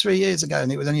that? That was 3 years ago, and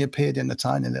it was only appeared in the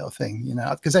tiny little thing,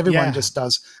 because everyone just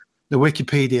does the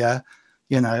Wikipedia,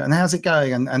 and how's it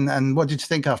going? And what did you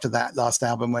think after that last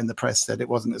album when the press said it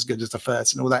wasn't as good as the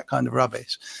first and all that kind of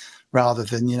rubbish, rather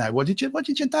than, what did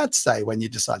your dad say when you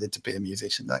decided to be a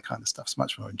musician? That kind of stuff's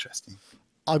much more interesting.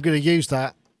 I'm going to use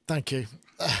that. Thank you.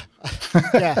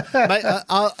 Mate,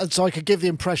 so I could give the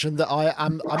impression that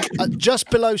I'm just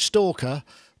below stalker,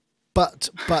 but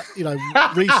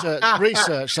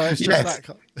research. So it's just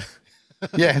that.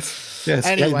 Yes.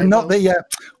 Anyway, not the.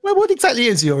 Well, what exactly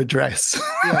is your address?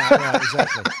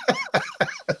 Exactly.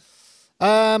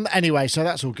 Anyway, so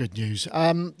that's all good news.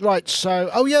 Right.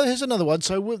 So, here's another one.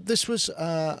 So this was.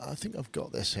 I think I've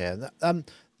got this here.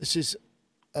 This is.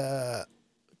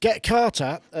 Get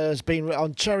Carter has been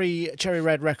on Cherry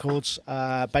Red Records.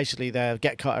 Basically, their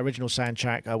Get Carter original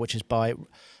soundtrack, which is by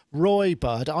Roy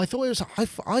Budd. I've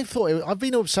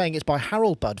been saying it's by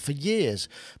Harold Budd for years,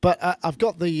 but I've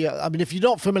got the. If you're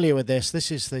not familiar with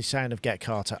this is the sound of Get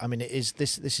Carter. It is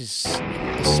this is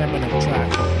a seminal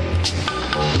track.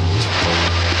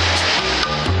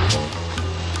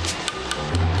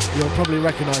 You'll probably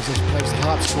recognise this place, the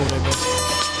harpsichord in this.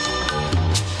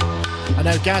 I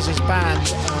know Gaz's band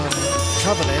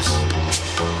cover this.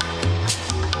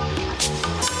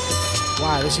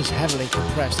 Wow, this is heavily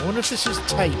compressed. I wonder if this is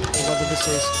tape or whether this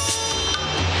is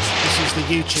the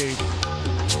YouTube.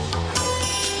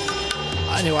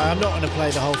 Anyway, I'm not going to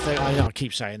play the whole thing. I know I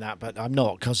keep saying that, but I'm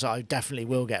not, because I definitely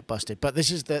will get busted. But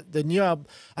this is the new album,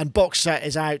 and box set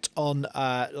is out on, like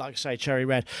I say, Cherry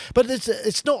Red. But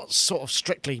it's not sort of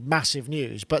strictly massive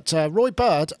news. But Roy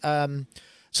Bird,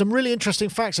 some really interesting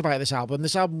facts about this album.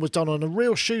 This album was done on a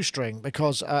real shoestring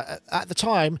because at the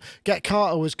time, Get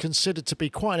Carter was considered to be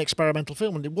quite an experimental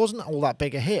film, and it wasn't all that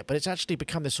big a hit, but it's actually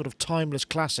become this sort of timeless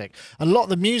classic. And a lot of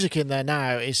the music in there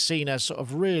now is seen as sort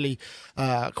of really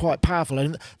quite powerful,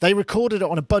 and they recorded it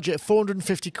on a budget of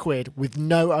 450 quid with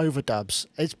no overdubs.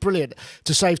 It's brilliant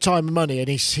to save time and money, and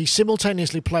he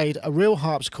simultaneously played a real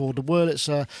harpsichord, a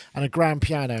Wurlitzer, and a grand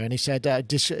piano, and he said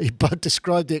Bud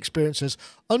described the experience as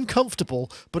uncomfortable,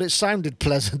 but it sounded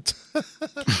pleasant.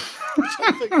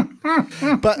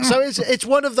 But so it's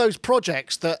one of those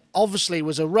projects that obviously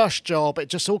was a rush job. It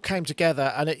just all came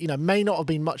together, and it may not have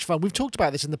been much fun. We've talked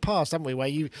about this in the past, haven't we? Where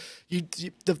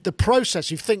the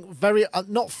process, you think very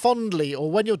not fondly,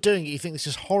 or when you're doing it, you think this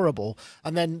is horrible,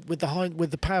 and then with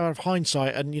the power of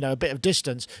hindsight and a bit of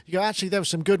distance, you go, actually there was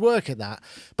some good work in that.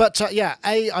 But yeah,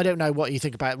 I don't know what you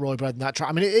think about Roy Bird and that track.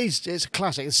 I mean, it's a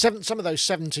classic. Some of those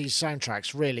 70s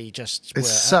soundtracks really just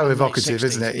it's so evocative,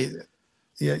 isn't it?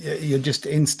 You're just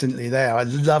instantly there. I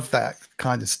love that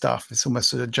kind of stuff. It's almost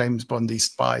sort of James Bondy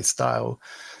spy style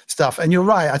stuff. And you're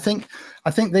right. I think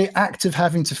the act of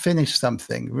having to finish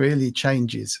something really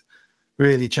changes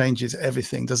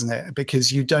everything, doesn't it?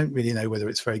 Because you don't really know whether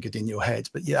it's very good in your head,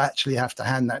 but you actually have to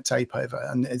hand that tape over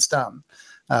and it's done.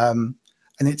 And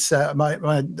it's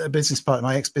my business partner,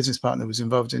 my ex-business partner, was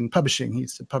involved in publishing. He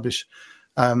used to publish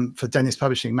for Dennis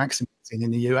Publishing Maxim in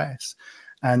the US.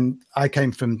 And I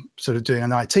came from sort of doing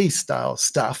an IT style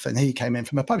stuff, and he came in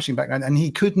from a publishing background, and he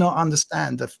could not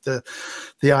understand the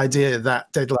idea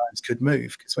that deadlines could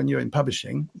move, because when you're in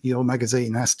publishing, your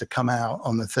magazine has to come out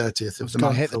on the 30th of the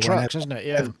month. Hit the trucks, isn't it?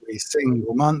 Yeah. Every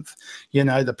single month,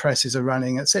 the presses are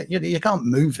running. That's it. You can't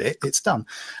move it. It's done.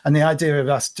 And the idea of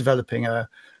us developing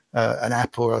an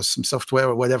app or some software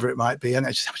or whatever it might be, and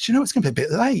it's just, it's going to be a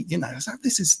bit late. It's like,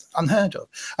 this is unheard of.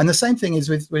 And the same thing is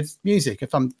with music.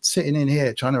 If I'm sitting in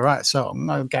here trying to write a song,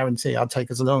 I guarantee I'll take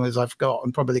as long as I've got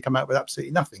and probably come out with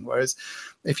absolutely nothing. Whereas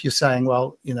if you're saying,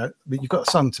 well, you've got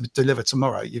a song to deliver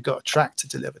tomorrow, you've got a track to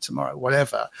deliver tomorrow,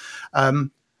 whatever, it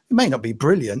may not be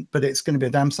brilliant, but it's going to be a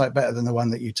damn sight better than the one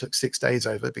that you took 6 days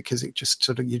over, because it just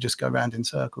you just go around in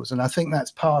circles. And I think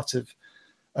that's part of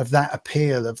that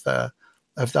appeal of the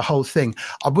whole thing.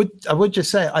 I would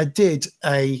just say I did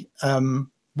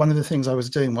one of the things I was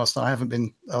doing whilst I haven't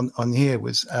been on here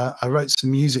was I wrote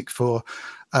some music for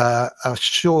a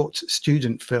short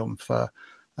student film for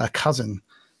a cousin,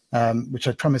 which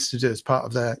I promised to do as part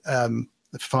of the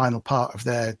final part of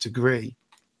their degree.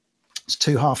 It's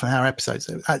 2 half-an-hour episodes.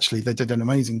 Actually, they did an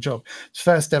amazing job. It's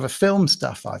first ever film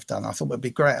stuff I've done. I thought it'd be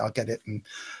great. I'll get it and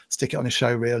stick it on a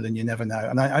show reel, and you never know.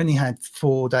 And I only had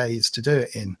 4 days to do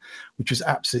it in, which was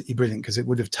absolutely brilliant, because it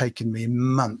would have taken me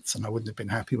months and I wouldn't have been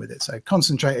happy with it. So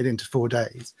concentrated into 4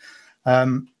 days.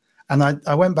 And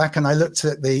I went back and I looked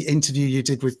at the interview you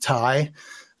did with Ty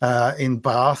in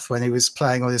Bath when he was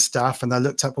playing all his stuff, and I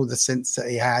looked up all the synths that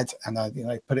he had, and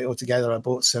I put it all together. I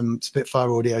bought some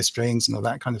Spitfire audio strings and all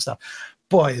that kind of stuff.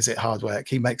 Boy, is it hard work.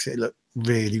 He makes it look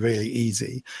really, really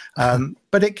easy.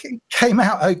 But it came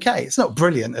out okay. It's not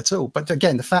brilliant at all, but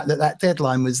again, the fact that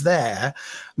deadline was there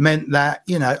meant that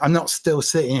I'm not still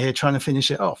sitting here trying to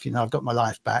finish it off. I've got my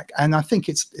life back, and I think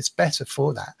it's better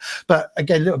for that. But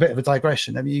again, a little bit of a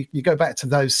digression. I mean, you go back to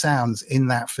those sounds in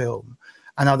that film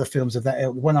and other films of that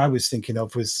ilk. One I was thinking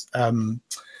of was Simon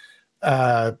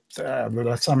and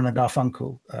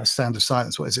Garfunkel, Sound of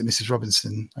Silence. What is it, Mrs.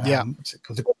 Robinson? What's it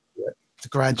called? The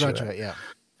Graduate. Yeah.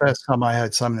 First time I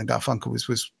heard Simon and Garfunkel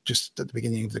was just at the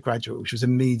beginning of The Graduate, which was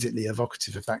immediately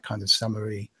evocative of that kind of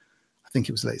summery. I think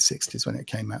it was late 60s when it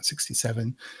came out,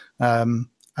 67, and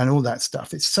all that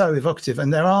stuff. It's so evocative,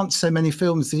 and there aren't so many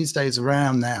films these days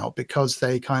around now, because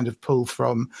they kind of pull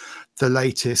from the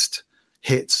latest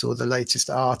hits or the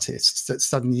latest artists, that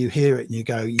suddenly you hear it and you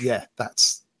go, yeah,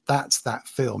 that's that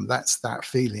film, that's that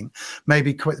feeling.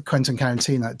 Maybe Quentin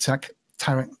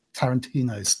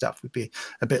Tarantino's stuff would be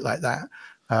a bit like that.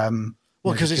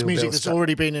 Well, because it's music that's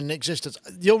already been in existence.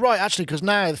 You're right, actually, because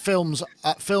now the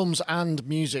films and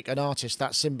music and artists,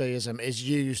 that symbolism is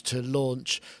used to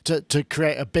launch, to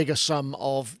create a bigger sum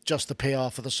of just the PR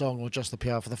for the song or just the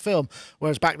PR for the film.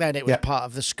 Whereas back then it was part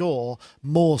of the score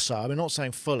more so. I mean, not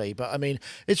saying fully, but I mean,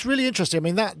 it's really interesting. I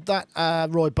mean, that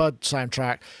Roy Budd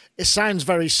soundtrack, it sounds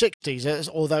very 60s,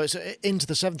 although it's into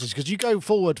the 70s, because you go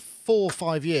forward 4 or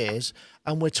 5 years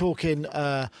and we're talking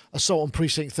Assault on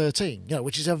Precinct 13, you know,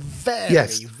 which is a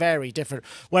very different.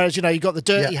 Whereas, you know, you got the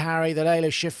Dirty Harry, the Layla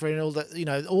Schifrin, and all that, you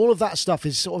know, all of that stuff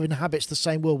is sort of inhabits the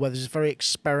same world where there's very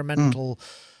experimental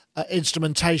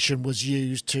instrumentation was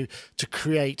used to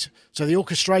create. So the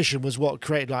orchestration was what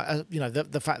created, like, you know,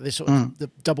 the fact this sort of the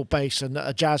double bass and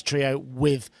a jazz trio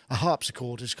with a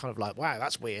harpsichord is kind of like, wow,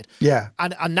 that's weird. Yeah.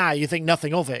 And now you think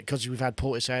nothing of it because we've had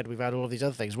Portishead, we've had all of these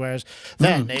other things. Whereas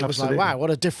then it was like, wow, what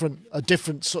a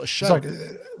different sort of show.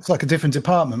 It's like a different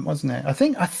department, wasn't it? I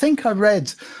think I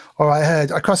read or I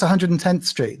heard Across 110th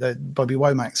Street, the Bobby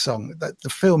Womack song. That the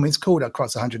film is called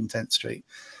Across 110th Street,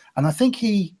 and I think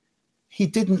he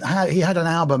had an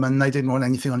album and they didn't want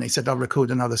anything on it. He said, I'll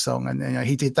record another song. And, you know,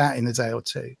 he did that in a day or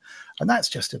two. And that's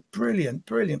just a brilliant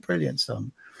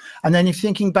song. And then if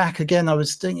thinking back again, I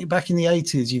was thinking back in the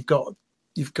 80s,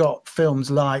 you've got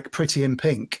films like Pretty in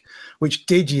Pink, which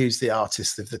did use the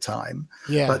artists of the time.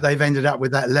 Yeah. But they've ended up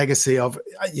with that legacy of,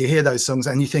 you hear those songs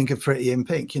and you think of Pretty in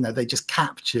Pink. You know, they just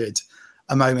captured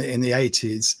a moment in the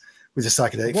 80s. With the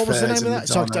psychedelic. What was the name of that?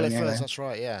 Psychedelic Furs. That's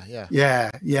right. Yeah.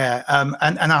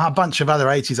 And a bunch of other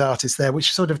 80s artists there,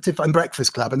 which sort of and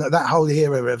Breakfast Club and that whole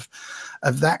era of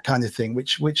that kind of thing,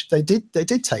 which they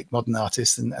did take modern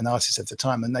artists and artists at the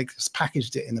time, and they just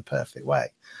packaged it in the perfect way.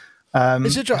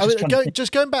 It's interesting.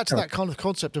 Just going back to that kind of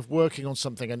concept of working on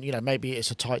something, and you know, maybe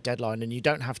it's a tight deadline and you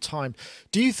don't have time.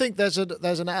 Do you think there's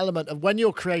an element of when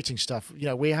you're creating stuff? You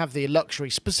know, we have the luxury,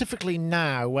 specifically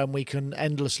now, when we can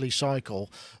endlessly cycle,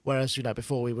 whereas you know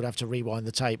before we would have to rewind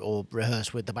the tape or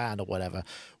rehearse with the band or whatever.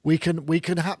 We can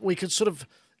sort of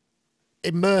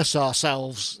immerse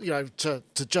ourselves, you know, to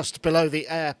just below the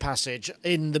air passage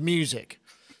in the music.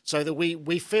 So that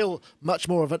we feel much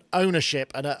more of an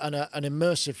ownership and an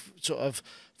immersive sort of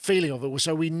feeling of it.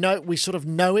 So we sort of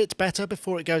know it better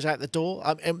before it goes out the door.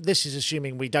 And this is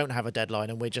assuming we don't have a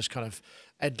deadline and we're just kind of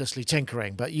endlessly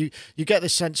tinkering. But you get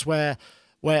this sense where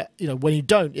you know when you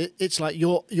don't, it's like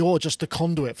you're just the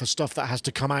conduit for stuff that has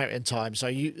to come out in time.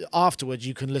 So afterwards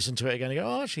you can listen to it again and go,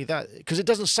 oh, actually that, because it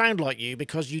doesn't sound like you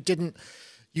because you didn't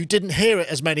hear it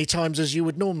as many times as you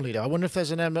would normally do. I wonder if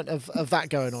there's an element of that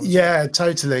going on. Yeah,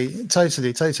 totally.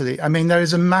 I mean, there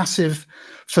is a massive,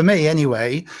 for me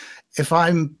anyway, if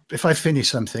I finish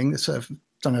something, sort of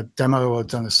done a demo or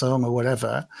done a song or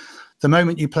whatever, the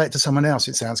moment you play it to someone else,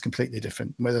 it sounds completely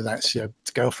different, whether that's your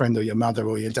girlfriend or your mother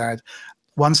or your dad.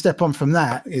 One step on from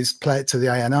that is play it to the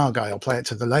A&R guy or play it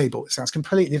to the label. It sounds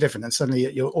completely different. And suddenly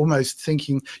you're almost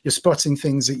thinking, you're spotting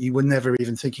things that you were never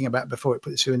even thinking about before. It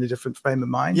puts you in a different frame of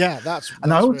mind. Yeah, that's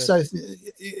I also,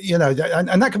 you know,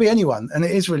 and that could be anyone. And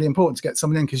it is really important to get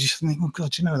someone in because you think, oh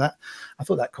God, you know that? I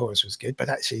thought that chorus was good, but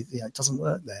actually, you know, it doesn't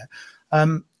work there.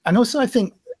 And also I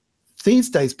think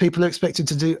these days people are expected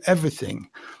to do everything,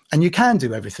 and you can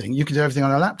do everything. You can do everything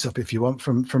on a laptop if you want,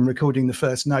 from recording the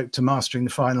first note to mastering the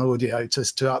final audio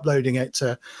to uploading it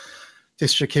to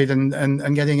DistroKid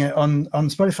and getting it on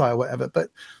Spotify or whatever.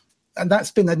 And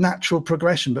that's been a natural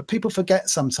progression, but people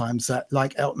forget sometimes that,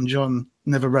 like Elton John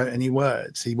never wrote any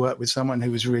words. He worked with someone who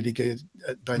was really good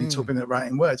at only talking at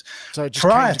writing words. So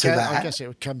prior to that, I guess it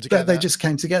would come together. They just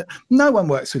came together. No one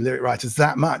works with lyric writers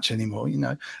that much anymore, you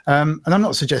know. And I'm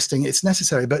not suggesting it's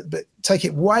necessary, but take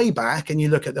it way back and you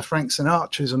look at the Frank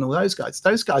Sinatras and all those guys.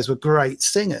 Those guys were great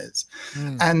singers,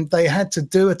 and they had to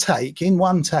do a take in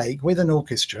one take with an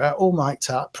orchestra, all mic'd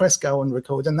up, press go and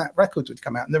record, and that record would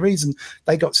come out. And the reason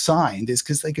they got signed is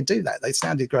because they could do that. They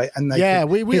sounded great, and they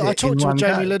I talked with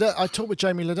Jamie Liddell. I talked with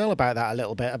Jamie Liddell about that a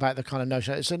little bit, about the kind of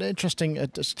notion. It's an interesting.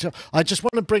 I just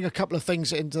want to bring a couple of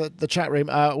things into the chat room.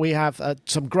 We have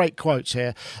some great quotes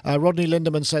here. Rodney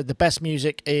Lindemann said the best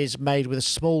music is made with a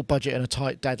small budget and a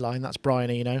tight deadline. That's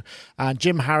Brian Eno. And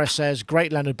Jim Harris says,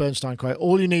 great Leonard Bernstein quote,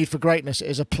 all you need for greatness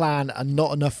is a plan and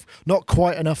not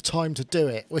quite enough time to do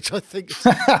it, which I think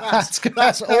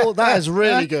that's all. That is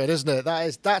really good, isn't it?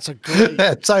 That's a great.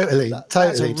 Yeah, totally.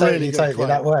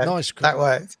 That worked. Nice. That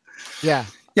worked. Yeah.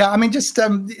 Yeah, I mean, just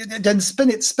then spin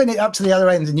it up to the other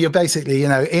end, and you're basically, you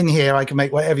know, in here I can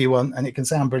make whatever you want, and it can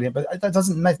sound brilliant. But that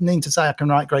doesn't mean to say I can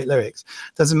write great lyrics.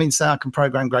 Doesn't mean to say I can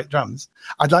program great drums.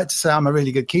 I'd like to say I'm a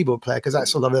really good keyboard player because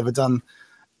that's all I've ever done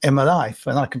in my life,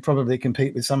 and I can probably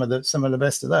compete with some of the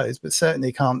best of those, but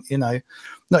certainly can't, you know,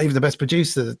 not even the best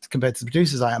producer compared to the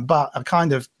producers I am, but I'm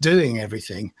kind of doing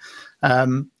everything.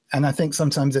 And I think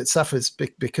sometimes it suffers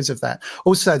because of that.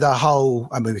 Also, the whole,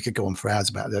 I mean, we could go on for hours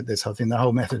about this whole thing, the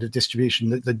whole method of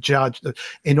distribution, the judge,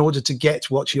 in order to get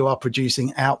what you are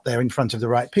producing out there in front of the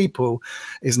right people,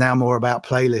 is now more about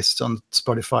playlists on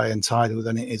Spotify and Tidal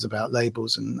than it is about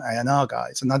labels and A&R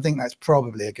guys. And I think that's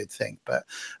probably a good thing. But,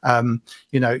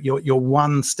 you know, you're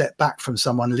one step back from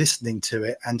someone listening to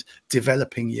it and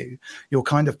developing you. You're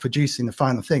kind of producing the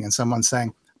final thing, and someone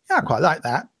saying, yeah, I quite like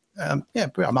that. Yeah,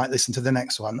 I might listen to the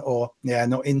next one, or yeah,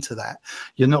 not into that.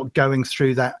 You're not going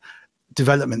through that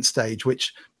development stage,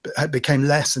 which became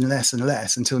less and less and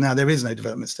less until now there is no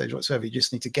development stage whatsoever. You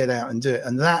just need to get out and do it,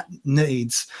 and that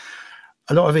needs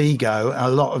a lot of ego and a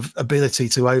lot of ability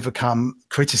to overcome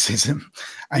criticism,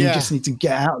 and you just need to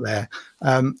get out there.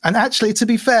 And actually, to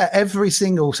be fair, every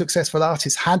single successful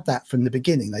artist had that from the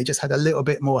beginning. They just had a little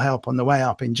bit more help on the way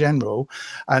up in general,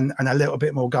 and a little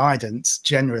bit more guidance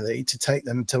generally to take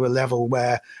them to a level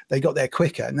where they got there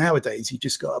quicker. Nowadays, you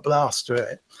just got to blast through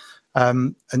it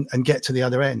and get to the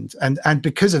other end. And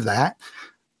because of that,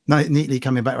 neatly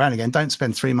coming back around again, don't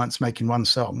spend 3 months making one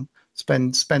song.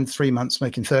 Spend 3 months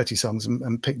making 30 songs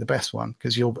and pick the best one,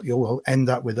 because you'll end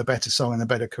up with a better song and a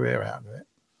better career out of it.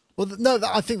 Well, no,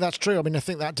 I think that's true. I mean, I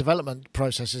think that development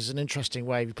process is an interesting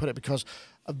way you put it, because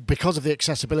of the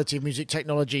accessibility of music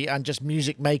technology and just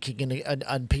music making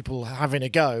and people having a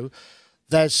go.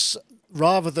 There's,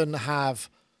 rather than have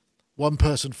one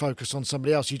person focus on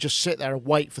somebody else, you just sit there and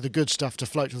wait for the good stuff to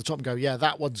float to the top and go, yeah,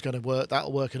 that one's going to work.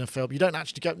 That'll work in a film. You don't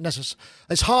actually go necessarily.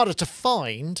 It's harder to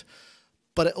find,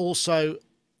 but it also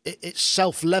it's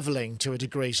self-leveling to a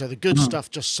degree. So the good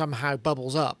stuff just somehow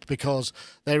bubbles up, because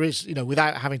there is, you know,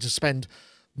 without having to spend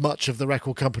much of the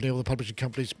record company or the publishing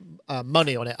company's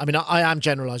money on it. I mean, I am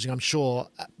generalizing. I'm sure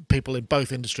people in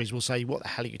both industries will say, what the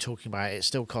hell are you talking about? It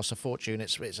still costs a fortune.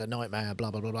 It's a nightmare,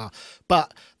 blah, blah, blah, blah.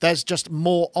 But there's just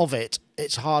more of it.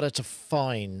 It's harder to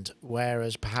find,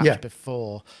 wheras perhaps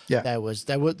before there was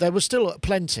still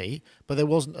plenty, but there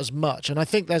wasn't as much. And I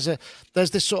think there's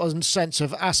this sort of sense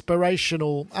of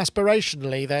aspirationally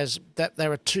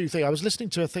there are two things. I was listening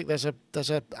to, I think there's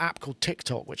a app called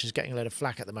TikTok, which is getting a lot of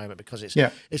flack at the moment, because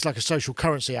it's like a social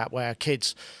currency app where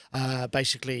kids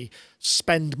basically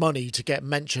spend money to get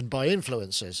mentioned by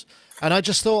influencers. And I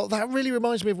just thought that really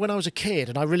reminds me of when I was a kid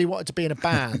and I really wanted to be in a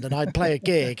band, and I'd play a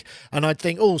gig and I'd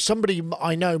think, oh, somebody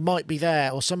I know might be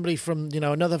there, or somebody from, you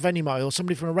know, another venue might, or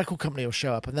somebody from a record company will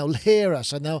show up and they'll hear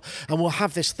us and we'll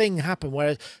have this thing happen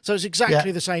where, so it's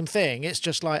exactly the same thing. It's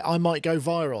just like, I might go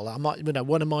viral. I might, you know,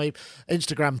 one of my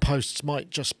Instagram posts might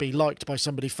just be liked by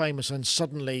somebody famous and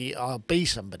suddenly I'll be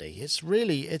somebody. It's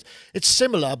really, it's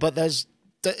similar, but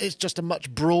it's just a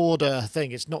much broader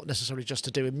thing. It's not necessarily just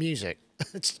to do with music.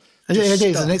 It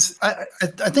is, and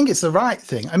I think it's the right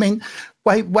thing. I mean,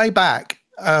 way back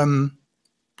when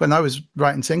I was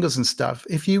writing singles and stuff,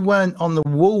 if you weren't on the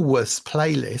Woolworths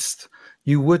playlist,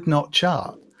 you would not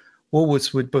chart.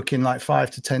 Woolworths would book in like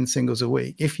 5 to 10 singles a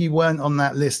week. If you weren't on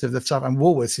that list of the stuff, and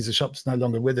Woolworths is a shop that's no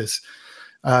longer with us,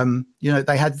 you know,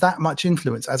 they had that much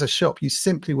influence as a shop, you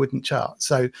simply wouldn't chart.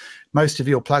 So most of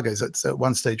your pluggers at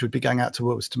one stage would be going out to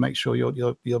Woolworths to make sure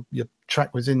your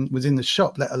track was in the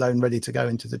shop, let alone ready to go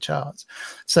into the charts.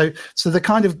 So the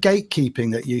kind of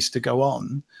gatekeeping that used to go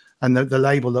on, and the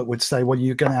label that would say, well,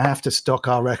 you're going to have to stock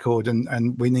our record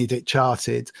and we need it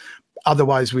charted,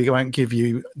 otherwise we won't give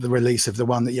you the release of the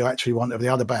one that you actually want of the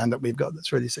other band that we've got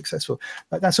that's really successful.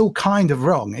 But that's all kind of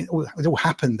wrong. It all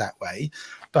happened that way.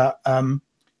 But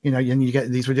you know, and you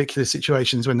get these ridiculous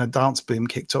situations when the dance boom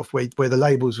kicked off, where the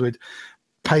labels would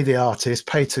pay the artist,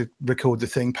 pay to record the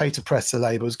thing, pay to press the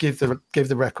labels, give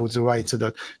the records away to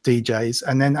the DJs,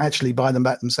 and then actually buy them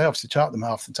back themselves to chart them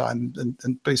half the time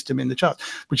and boost them in the charts,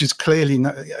 which is clearly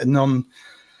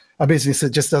a business that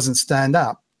just doesn't stand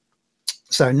up.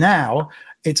 So now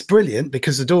it's brilliant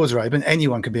because the doors are open.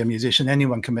 Anyone can be a musician.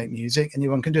 Anyone can make music.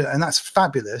 Anyone can do it. And that's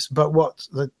fabulous. But what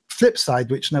the flip side,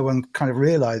 which no one kind of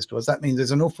realized, was that means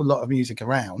there's an awful lot of music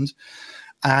around.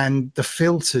 And the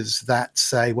filters that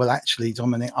say, well, actually,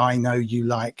 Dominic, I know you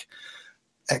like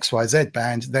XYZ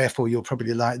band, therefore you'll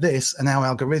probably like this, are now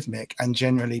algorithmic and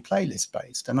generally playlist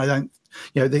based. And I don't,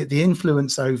 you know, the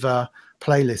influence over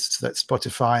playlists that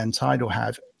Spotify and Tidal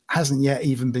have hasn't yet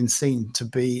even been seen to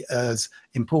be as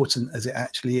important as it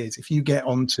actually is. If you get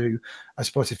onto a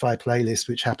Spotify playlist,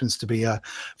 which happens to be a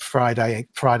Friday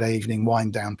evening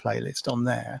wind down playlist on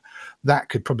there, that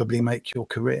could probably make your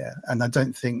career. And I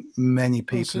don't think many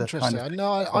people have kind of.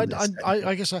 No,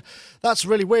 I guess that's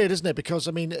really weird, isn't it? Because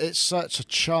I mean, it's such a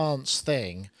chance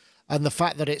thing, and the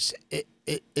fact that it's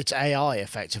AI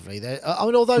effectively. I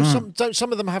mean, although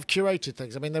some of them have curated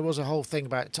things. I mean, there was a whole thing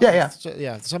about yeah.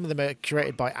 Some of them are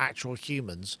curated by actual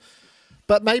humans.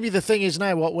 But maybe the thing is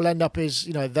now what will end up is,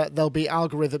 you know, that there'll be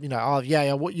algorithm, you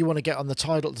know, what you want to get on the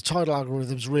title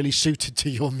algorithm's really suited to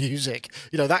your music,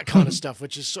 you know, that kind of stuff,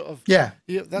 which is sort of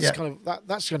that's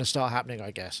going to start happening,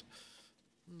 I guess.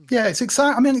 Yeah, it's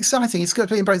exciting. I mean, exciting. It's got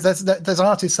to be embraced. There's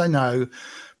artists I know,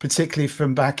 particularly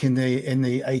from back in the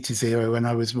 80s era when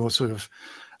I was more sort of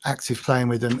active playing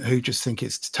with them, who just think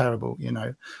it's terrible, you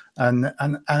know, and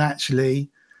actually,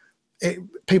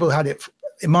 people had it.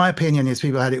 In my opinion,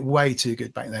 people had it way too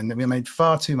good back then. We made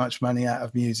far too much money out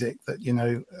of music that, you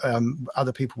know,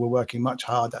 other people were working much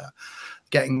harder,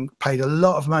 getting paid a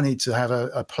lot of money to have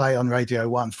a play on Radio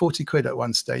 1. 40 quid at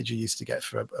one stage you used to get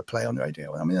for a play on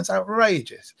Radio 1. I mean, that's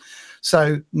outrageous.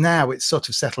 So now it's sort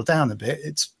of settled down a bit.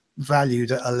 It's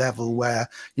valued at a level where,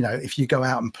 you know, if you go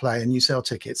out and play and you sell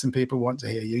tickets and people want to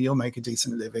hear you, you'll make a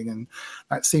decent living, and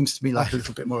that seems to be like a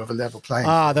little bit more of a level playing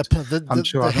field.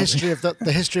 The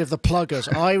history of the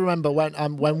pluggers. I remember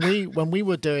when we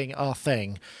were doing our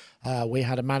thing, we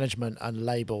had a management and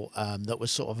label that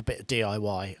was sort of a bit of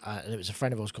DIY, and it was a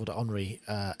friend of ours called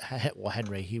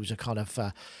Henry. He was a kind of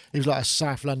he was like a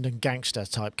South London gangster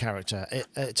type character,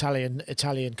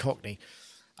 Italian Cockney.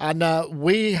 And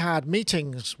we had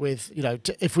meetings with, you know,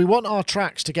 if we want our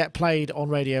tracks to get played on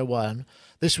Radio 1,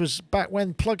 this was back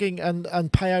when plugging and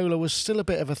payola was still a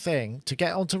bit of a thing. To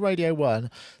get onto Radio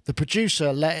 1, the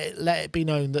producer let it be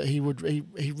known that he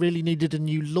really needed a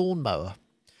new lawnmower.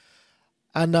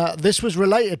 And this was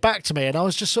related back to me, and I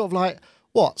was just sort of like,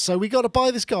 what? So we got to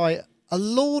buy this guy a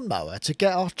lawnmower to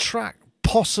get our track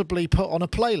possibly put on a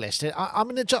playlist. I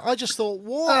mean, I just thought,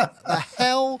 what the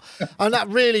hell? And that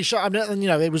really shot. I mean, you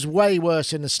know, it was way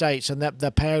worse in the States, and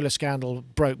the payola scandal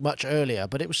broke much earlier,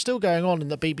 but it was still going on in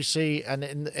the BBC and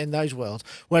in those worlds.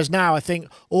 Whereas now, I think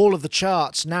all of the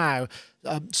charts now,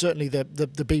 certainly the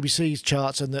BBC's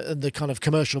charts and the kind of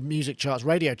commercial music charts,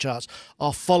 radio charts,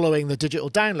 are following the digital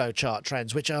download chart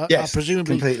trends, which are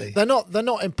presumably completely. They're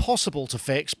not impossible to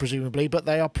fix, presumably, but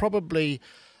they are probably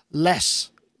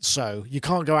less. So you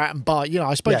can't go out and buy, you know,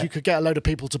 I suppose you could get a load of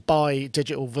people to buy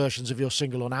digital versions of your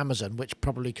single on Amazon, which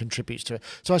probably contributes to it.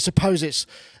 So I suppose it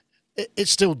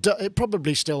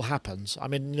probably still happens. I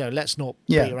mean, you know, let's not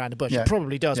be around the bush. It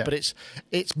probably does, but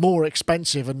it's more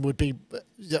expensive and would be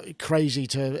crazy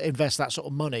to invest that sort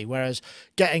of money. Whereas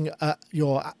getting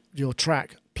your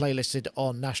track playlisted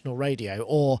on national radio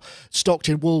or stocked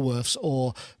in Woolworths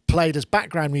or played as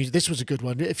background music. This was a good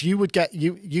one. If you would get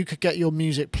you could get your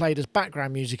music played as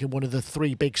background music in one of the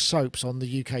 3 big soaps on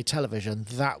the UK television.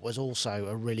 That was also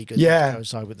a really good thing to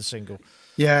coincide with the single.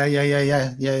 Yeah.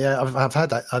 I've had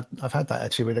that. I've had that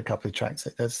actually with a couple of tracks.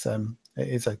 It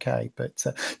is okay, but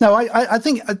no, I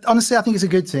think honestly, I think it's a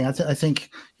good thing. I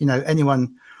think, you know,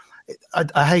 anyone.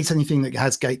 I hate anything that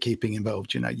has gatekeeping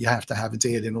involved. You know, you have to have a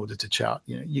deal in order to chart.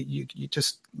 You know, you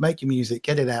just make your music,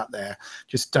 get it out there.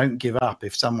 Just don't give up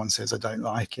if someone says I don't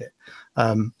like it.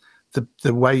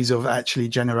 The ways of actually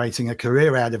generating a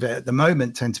career out of it at the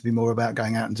moment tend to be more about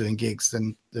going out and doing gigs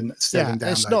than selling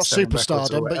down. It's not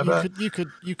superstardom, but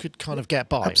you could kind of get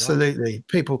by. Absolutely, right?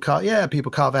 People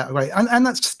carve out a great, and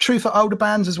that's true for older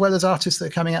bands as well as artists that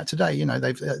are coming out today. You know,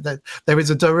 there is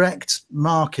a direct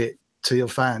market to your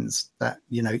fans that,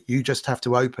 you know, you just have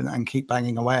to open and keep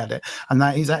banging away at it, and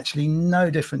that is actually no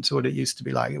different to what it used to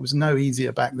be like. It was no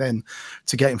easier back then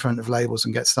to get in front of labels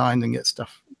and get signed and get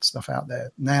stuff out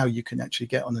there. Now you can actually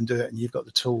get on and do it, and you've got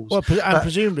the tools. Well, and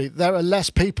presumably there are less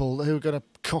people who are going to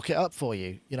cock it up for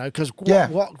you, you know, because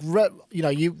you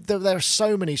know, there are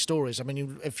so many stories. I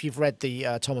mean, if you've read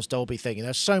the Thomas Dolby thing,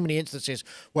 there's so many instances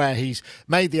where he's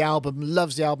made the album,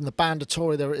 loves the album, the band are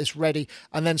touring, it's ready,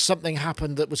 and then something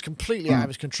happened that was completely out of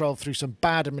his control through some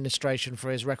bad administration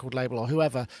for his record label or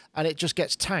whoever, and it just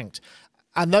gets tanked.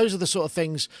 And those are the sort of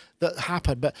things that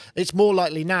happen. But it's more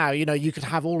likely now, you know, you could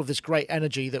have all of this great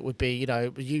energy that would be, you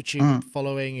know, YouTube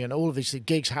following and all of these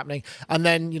gigs happening. And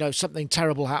then, you know, something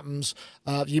terrible happens.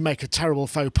 You make a terrible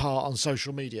faux pas on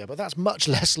social media. But that's much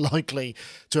less likely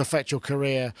to affect your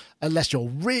career unless you're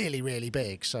really, really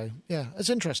big. So, yeah, it's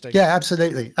interesting. Yeah,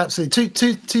 absolutely. Absolutely.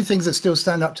 Two things that still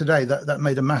stand up today that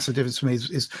made a massive difference for me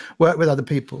is work with other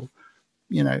people.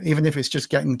 you know, even if it's just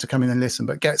getting to come in and listen,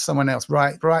 but get someone else,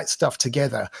 write stuff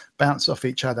together, bounce off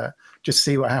each other, just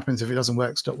see what happens. If it doesn't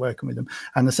work, stop working with them.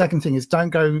 And the second thing is, don't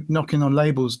go knocking on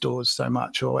labels' doors so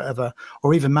much or whatever,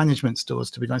 or even management's doors,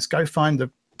 to be honest. Go find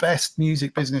the best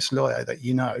music business lawyer that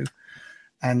you know,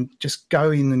 and just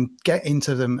go in and get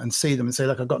into them and see them and say,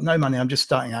 look, I've got no money. I'm just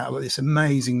starting out with this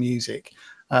amazing music.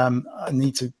 I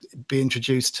need to be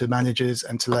introduced to managers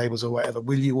and to labels or whatever.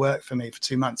 Will you work for me for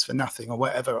 2 months for nothing or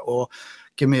whatever? Or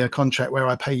give me a contract where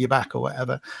I pay you back or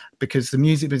whatever? Because the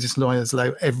music business lawyers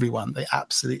know everyone. They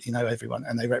absolutely know everyone,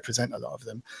 and they represent a lot of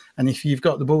them. And if you've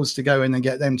got the balls to go in and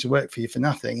get them to work for you for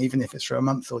nothing, even if it's for a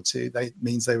month or two, that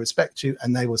means they respect you,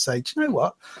 and they will say, do you know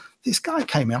what? This guy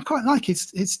came in. I quite like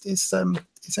his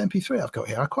MP3 I've got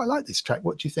here. I quite like this track.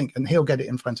 What do you think? And he'll get it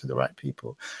in front of the right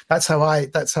people. That's how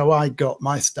I got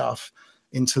my stuff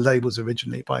into labels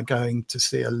originally, by going to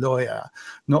see a lawyer,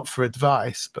 not for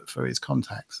advice, but for his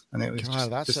contacts. And it was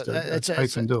just an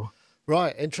open door.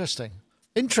 Right. Interesting.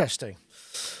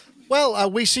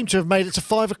 Well, we seem to have made it to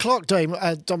 5 o'clock,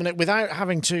 Dominic, without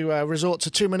having to resort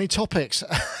to too many topics.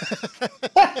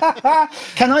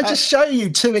 Can I just show you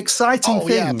two exciting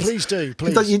things? Yeah, please do.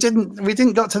 Please. We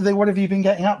didn't got to the what have you been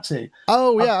getting up to?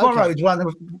 Oh yeah, I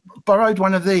borrowed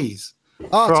one of these.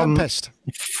 From Tempest.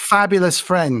 A fabulous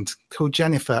friend called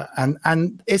Jennifer,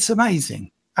 and it's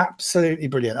amazing, absolutely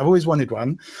brilliant. I've always wanted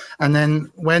one, and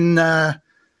then when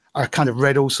I kind of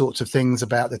read all sorts of things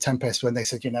about the Tempest, when they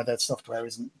said, you know, their software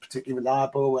isn't particularly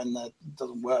reliable and it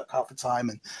doesn't work half the time,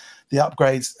 and the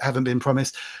upgrades haven't been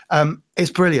promised.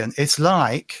 It's brilliant. It's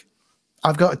like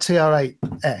I've got a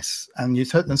TR8S, and you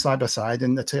put them side by side,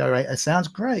 and the TR8S sounds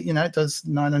great. You know, it does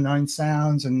 909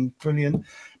 sounds and brilliant.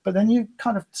 But then you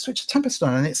kind of switch the Tempest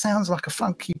on, and it sounds like a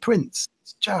funky Prince.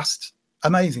 It's just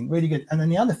amazing, really good. And then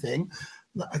the other thing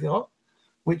that I got,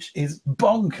 which is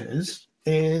bonkers,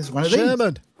 is one of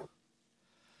Sherman.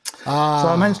 So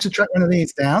I managed to track one of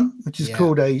these down, which is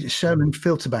called a Sherman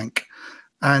filter bank.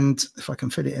 And if I can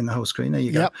fit it in the whole screen, there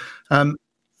you go. Yep.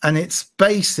 And it's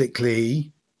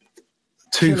basically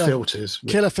two filters.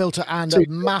 Killer filter and a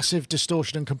massive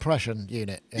distortion and compression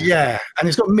unit. Yeah, and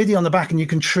it's got MIDI on the back, and you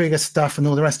can trigger stuff and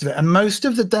all the rest of it. And most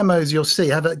of the demos you'll see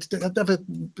have a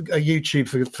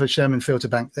YouTube for Sherman filter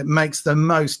bank that makes the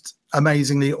most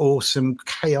amazingly awesome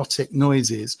chaotic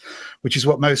noises, which is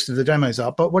what most of the demos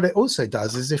are. But what it also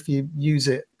does is, if you use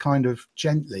it kind of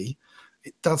gently,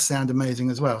 it does sound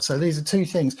amazing as well. So these are two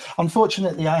things.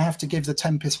 Unfortunately, I have to give the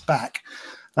Tempest back.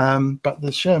 But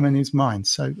the Sherman is mine,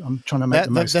 so I'm trying to make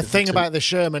the most of it. The thing about the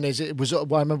Sherman is, it was,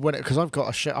 well, I remember when, because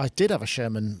I did have a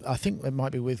Sherman, I think it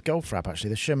might be with Goldfrapp actually,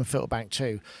 the Sherman filter bank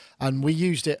too, and we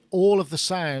used it, all of the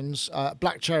sounds,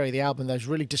 Black Cherry, the album, those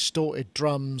really distorted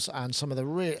drums and some of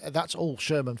the that's all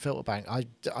Sherman filter bank. I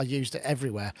used it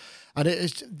everywhere, and it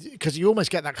is, because you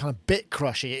almost get that kind of bit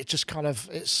crushy. It just kind of,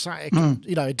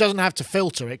 you know, it doesn't have to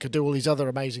filter, it could do all these other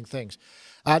amazing things.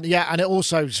 And yeah, and it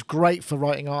also is great for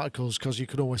writing articles, because you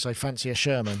can always say fancy a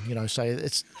Sherman, you know. So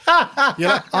it's, you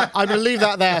know, I'm going to leave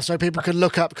that there so people can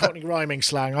look up Cockney rhyming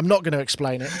slang. I'm not going to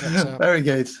explain it. But, very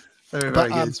good, very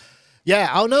good.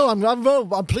 Yeah, oh no,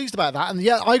 I'm pleased about that, and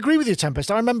yeah, I agree with you, Tempest.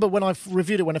 I remember when I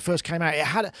reviewed it when it first came out, it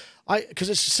had because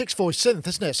it's a 6-voice synth,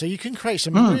 isn't it? So you can create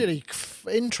some really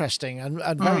interesting and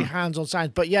very hands-on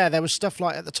sounds. But yeah, there was stuff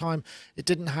like, at the time, it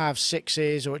didn't have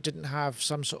sixes, or it didn't have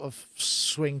some sort of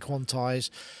swing quantize.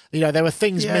 You know, there were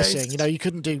things missing. You know, you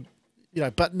couldn't do. You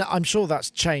know, but no, I'm sure that's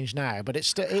changed now. But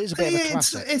it is a bit of a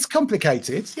classic. It's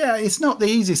complicated. Yeah, it's not the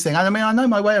easiest thing. I mean, I know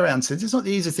my way around it. It's not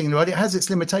the easiest thing in the world. It has its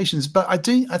limitations, but I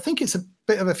think it's a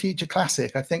bit of a future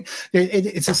classic. I think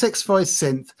it's a 6-voice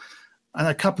synth, and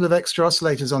a couple of extra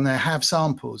oscillators on there have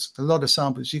samples. A lot of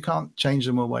samples. You can't change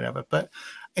them or whatever, but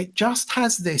it just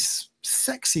has this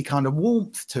sexy kind of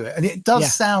warmth to it, and it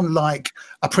does sound like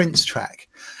a Prince track.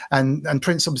 And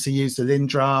Prince obviously used the Lynn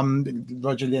drum.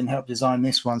 Roger Lynn helped design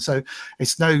this one, so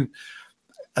it's no.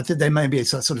 I think there may be a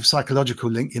sort of psychological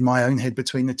link in my own head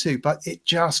between the two, but it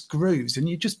just grooves, and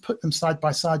you just put them side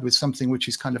by side with something which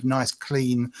is kind of nice,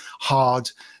 clean, hard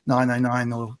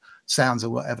 909 or sounds or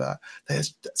whatever.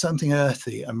 There's something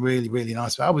earthy and really, really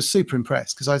nice. But I was super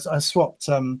impressed, because I swapped.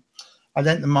 I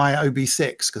lent them my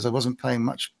OB6 because I wasn't playing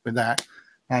much with that,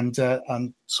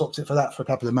 and swapped it for that for a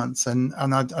couple of months, and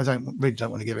I really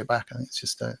don't want to give it back. I think it's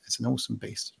just it's an awesome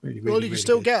beast. Really, really. Well, you can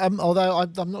still get them, although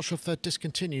I'm not sure if they're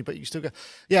discontinued, but you still get.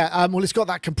 Yeah, well, it's got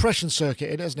that compression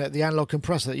circuit in, isn't it? The analog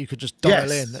compressor that you could just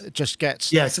dial in. It just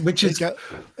gets. Yes, which is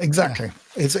exactly.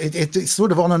 Yeah. It's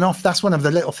sort of on and off. That's one of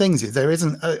the little things. Is there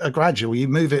isn't a gradual. You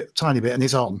move it a tiny bit and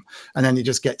it's on, and then it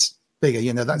just gets bigger.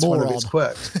 You know, that's one of its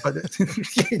quirks. But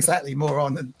exactly, more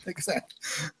on.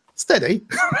 Exactly. Steady.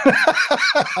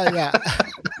 Yeah.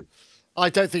 I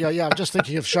don't think. Yeah, I'm just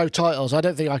thinking of show titles. I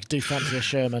don't think I could do Fancy a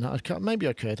Sherman. Maybe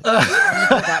I could.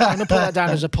 I'm going to put that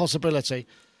down as a possibility.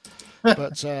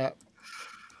 But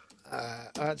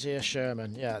Fancy a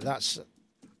Sherman. Yeah, that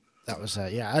was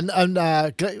yeah. And I'm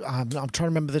trying to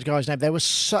remember the guy's name. There were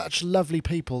such lovely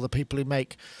people. The people who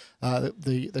make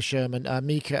the Sherman,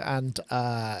 Mika and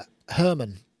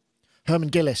Herman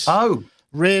Gillis. Oh.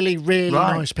 Really, really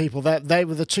nice people. They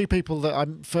were the two people that I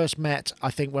first met,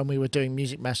 I think, when we were doing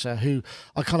Music Messer, who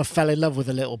I kind of fell in love with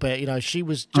a little bit. You know, she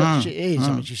is, I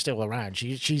mean, she's still around.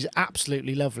 She's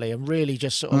absolutely lovely and really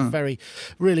just sort of very,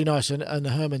 really nice. And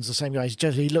Herman's the same guy.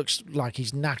 He looks like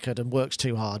he's knackered and works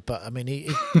too hard, but I mean,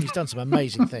 he's done some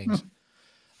amazing things.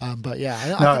 But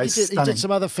yeah, I think he did some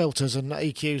other filters and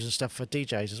EQs and stuff for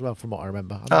DJs as well, from what I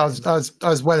remember. I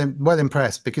was well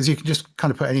impressed, because you can just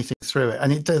kind of put anything through it,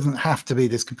 and it doesn't have to be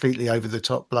this completely over the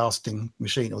top blasting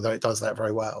machine, although it does that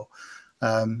very well.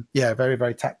 Yeah, very,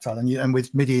 very tactile, and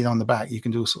with MIDI on the back, you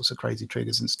can do all sorts of crazy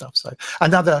triggers and stuff. So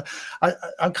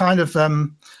I'm kind of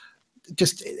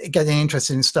just getting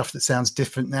interested in stuff that sounds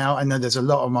different now. I know there's a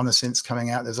lot of monosynths coming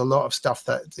out. There's a lot of stuff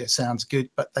that sounds good,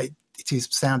 but it is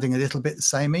sounding a little bit the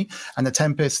samey, and the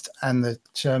Tempest and the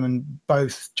Sherman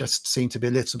both just seem to be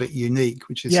a little bit unique,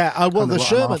 which is well,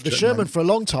 the Sherman for a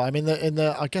long time in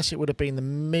the I guess it would have been the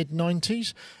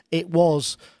mid-90s. It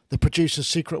was the producer's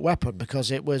secret weapon,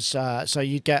 because it was so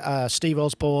you'd get Steve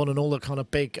Osborne and all the kind of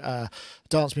big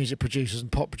dance music producers and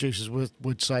pop producers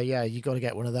would say, yeah, you got to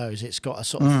get one of those. It's got a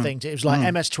sort of thing. It was like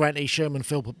MS-20, Sherman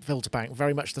filter bank,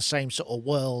 very much the same sort of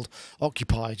world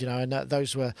occupied, you know. And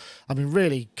those were, I mean,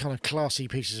 really kind of classy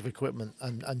pieces of equipment,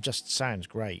 and just sounds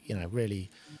great, you know. Really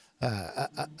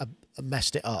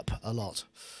messed it up a lot.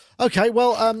 Okay,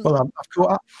 well, I've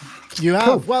caught up. You have.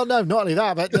 Cool. Well, no, not only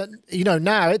that, but you know,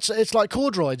 now it's like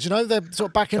Chordroids. You know, they're sort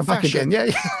of back in fashion. Back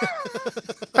again, yeah.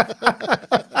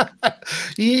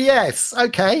 Yes.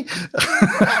 Okay.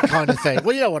 That kind of thing.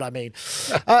 Well, you know what I mean.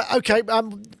 Okay.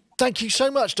 Thank you so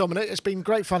much, Dominic. It's been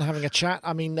great fun having a chat.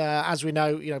 I mean, as we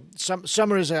know, you know,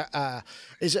 summer is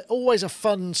always a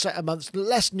fun set of months.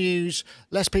 Less news,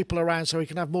 less people around, so we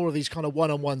can have more of these kind of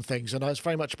one-on-one things. And it's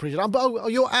very much appreciated.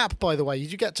 Your app, by the way,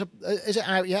 did you get to? Is it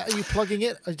out yet? Are you plugging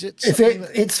it?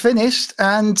 It's finished,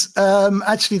 and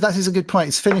actually, that is a good point.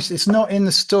 It's finished. It's not in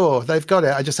the store. They've got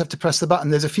it. I just have to press the button.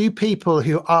 There's a few people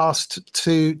who asked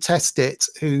to test it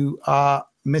who I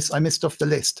missed off the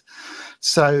list.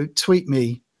 So tweet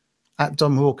me at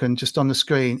Dom Hawken, just on the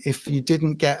screen, if you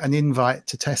didn't get an invite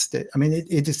to test it. I mean,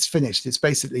 it is finished. It's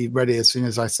basically ready as soon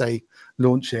as I say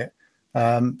launch it.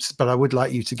 But I would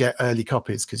like you to get early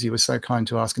copies, because you were so kind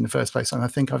to ask in the first place, and I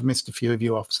think I've missed a few of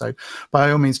you off. So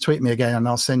by all means, tweet me again, and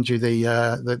I'll send you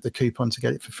the coupon to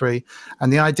get it for free.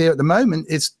 And the idea at the moment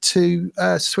is to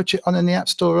switch it on in the App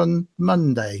Store on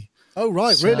Monday. Oh,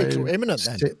 right. So really imminent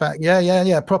then. Sit back.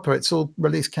 Yeah. Proper. It's all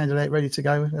release candidate, ready to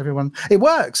go. Everyone. It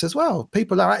works as well.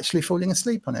 People are actually falling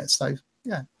asleep on it. So,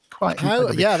 yeah.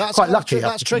 That's quite lucky.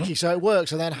 That's tricky. So it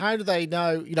works, and then how do they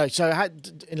know? You know, so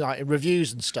in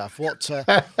reviews and stuff, what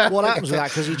happens with that?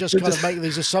 Because you just kind of make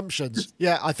these assumptions.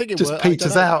 Yeah, I think it just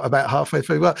peters out about halfway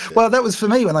through. Well, that was for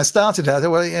me when I started. I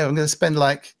thought, well, yeah, I'm going to spend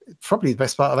like probably the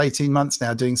best part of 18 months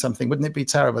now doing something. Wouldn't it be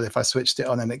terrible if I switched it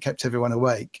on and it kept everyone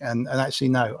awake? And actually,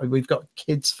 no, we've got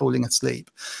kids falling asleep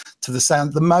to the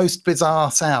sound, the most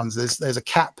bizarre sounds. There's a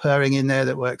cat purring in there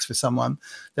that works for someone.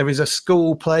 There is a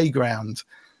school playground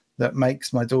that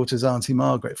makes my daughter's Auntie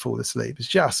Margaret fall asleep. It's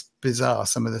just bizarre,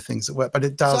 some of the things that work, but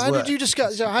it does work. How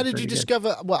did you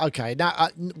discover? Well, okay, now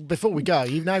before we go,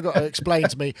 you've now got to explain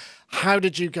to me, how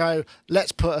did you go,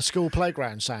 let's put a school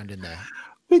playground sound in there?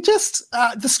 We just,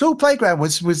 the school playground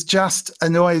was just a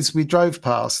noise we drove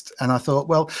past, and I thought,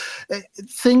 well,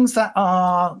 things that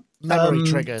are memory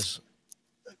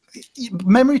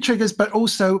triggers, but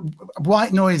also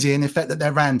white noisy in the effect that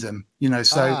they're random, you know.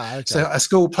 So so a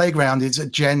school playground is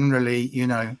generally, you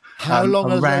know, how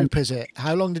long a loop is it?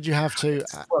 How long did you have to?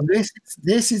 Well,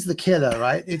 this is the killer,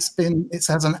 right? It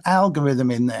has an algorithm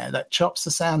in there that chops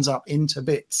the sounds up into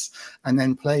bits and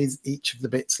then plays each of the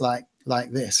bits like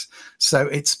this. So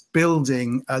it's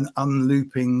building an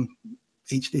unlooping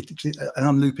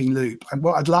loop. And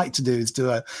what I'd like to do is do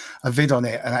a vid on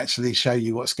it and actually show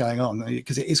you what's going on,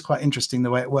 because it is quite interesting the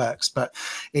way it works. But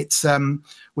it's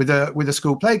with a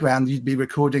school playground, you'd be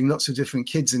recording lots of different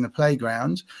kids in the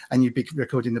playground, and you'd be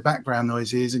recording the background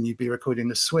noises, and you'd be recording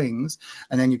the swings,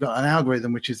 and then you've got an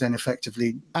algorithm which is then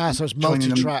effectively so it's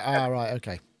multi-track. Right,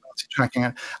 okay. Tracking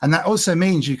it, and that also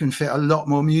means you can fit a lot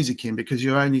more music in, because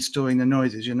you're only storing the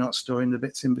noises, you're not storing the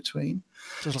bits in between.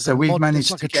 So we've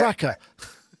managed to get a tracker.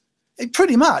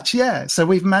 Pretty much, yeah. So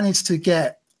we've managed to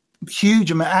get huge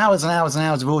amount, hours and hours and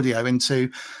hours of audio into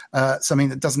something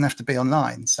that doesn't have to be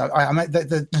online. So I mean,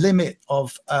 the limit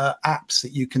of apps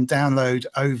that you can download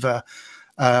over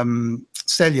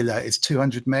cellular is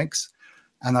 200 megs.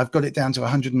 And I've got it down to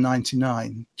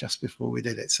 199 just before we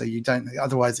did it. So you don't,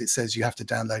 otherwise it says you have to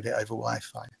download it over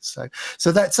Wi-Fi. So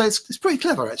it's pretty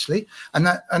clever actually. And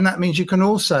that means you can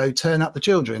also turn up the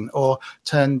children or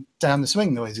turn down the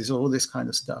swing noises, all this kind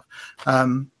of stuff.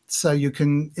 So you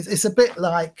can, it's a bit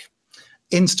like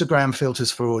Instagram filters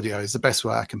for audio is the best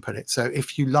way I can put it. So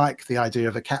if you like the idea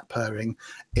of a cat purring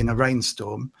in a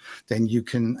rainstorm, then you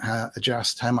can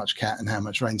adjust how much cat and how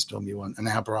much rainstorm you want and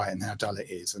how bright and how dull it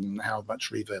is and how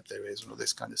much reverb there is and all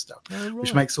this kind of stuff,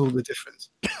 which makes all the difference.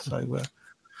 So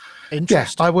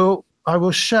interesting. Yeah, I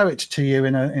will show it to you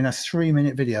in a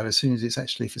 3-minute video as soon as it's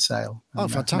actually for sale. Oh,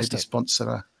 and, fantastic. Maybe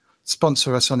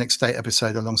sponsor a Sonicstate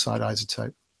episode alongside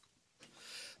iZotope.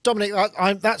 Dominic,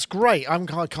 that's great. I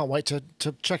can't wait to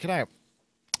check it out.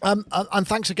 And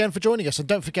thanks again for joining us. And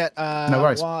don't forget, no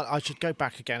worries. well, I should go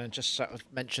back again and just sort of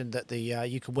mention that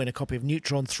you can win a copy of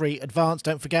Neutron 3 Advanced.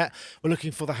 Don't forget, we're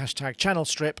looking for the hashtag channel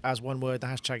strip as one word, the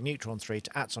hashtag Neutron 3 to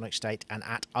 @Sonicstate and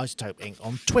 @iZotope Inc.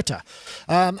 on Twitter.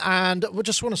 And we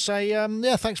just want to say,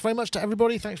 yeah, thanks very much to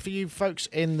everybody. Thanks for you folks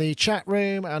in the chat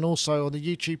room and also on the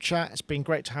YouTube chat. It's been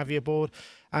great to have you aboard.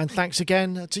 And thanks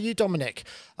again to you, Dominic.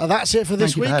 That's it for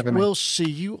this week. We'll see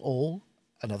you all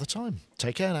another time.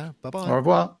 Take care now. Bye-bye. Au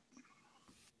revoir.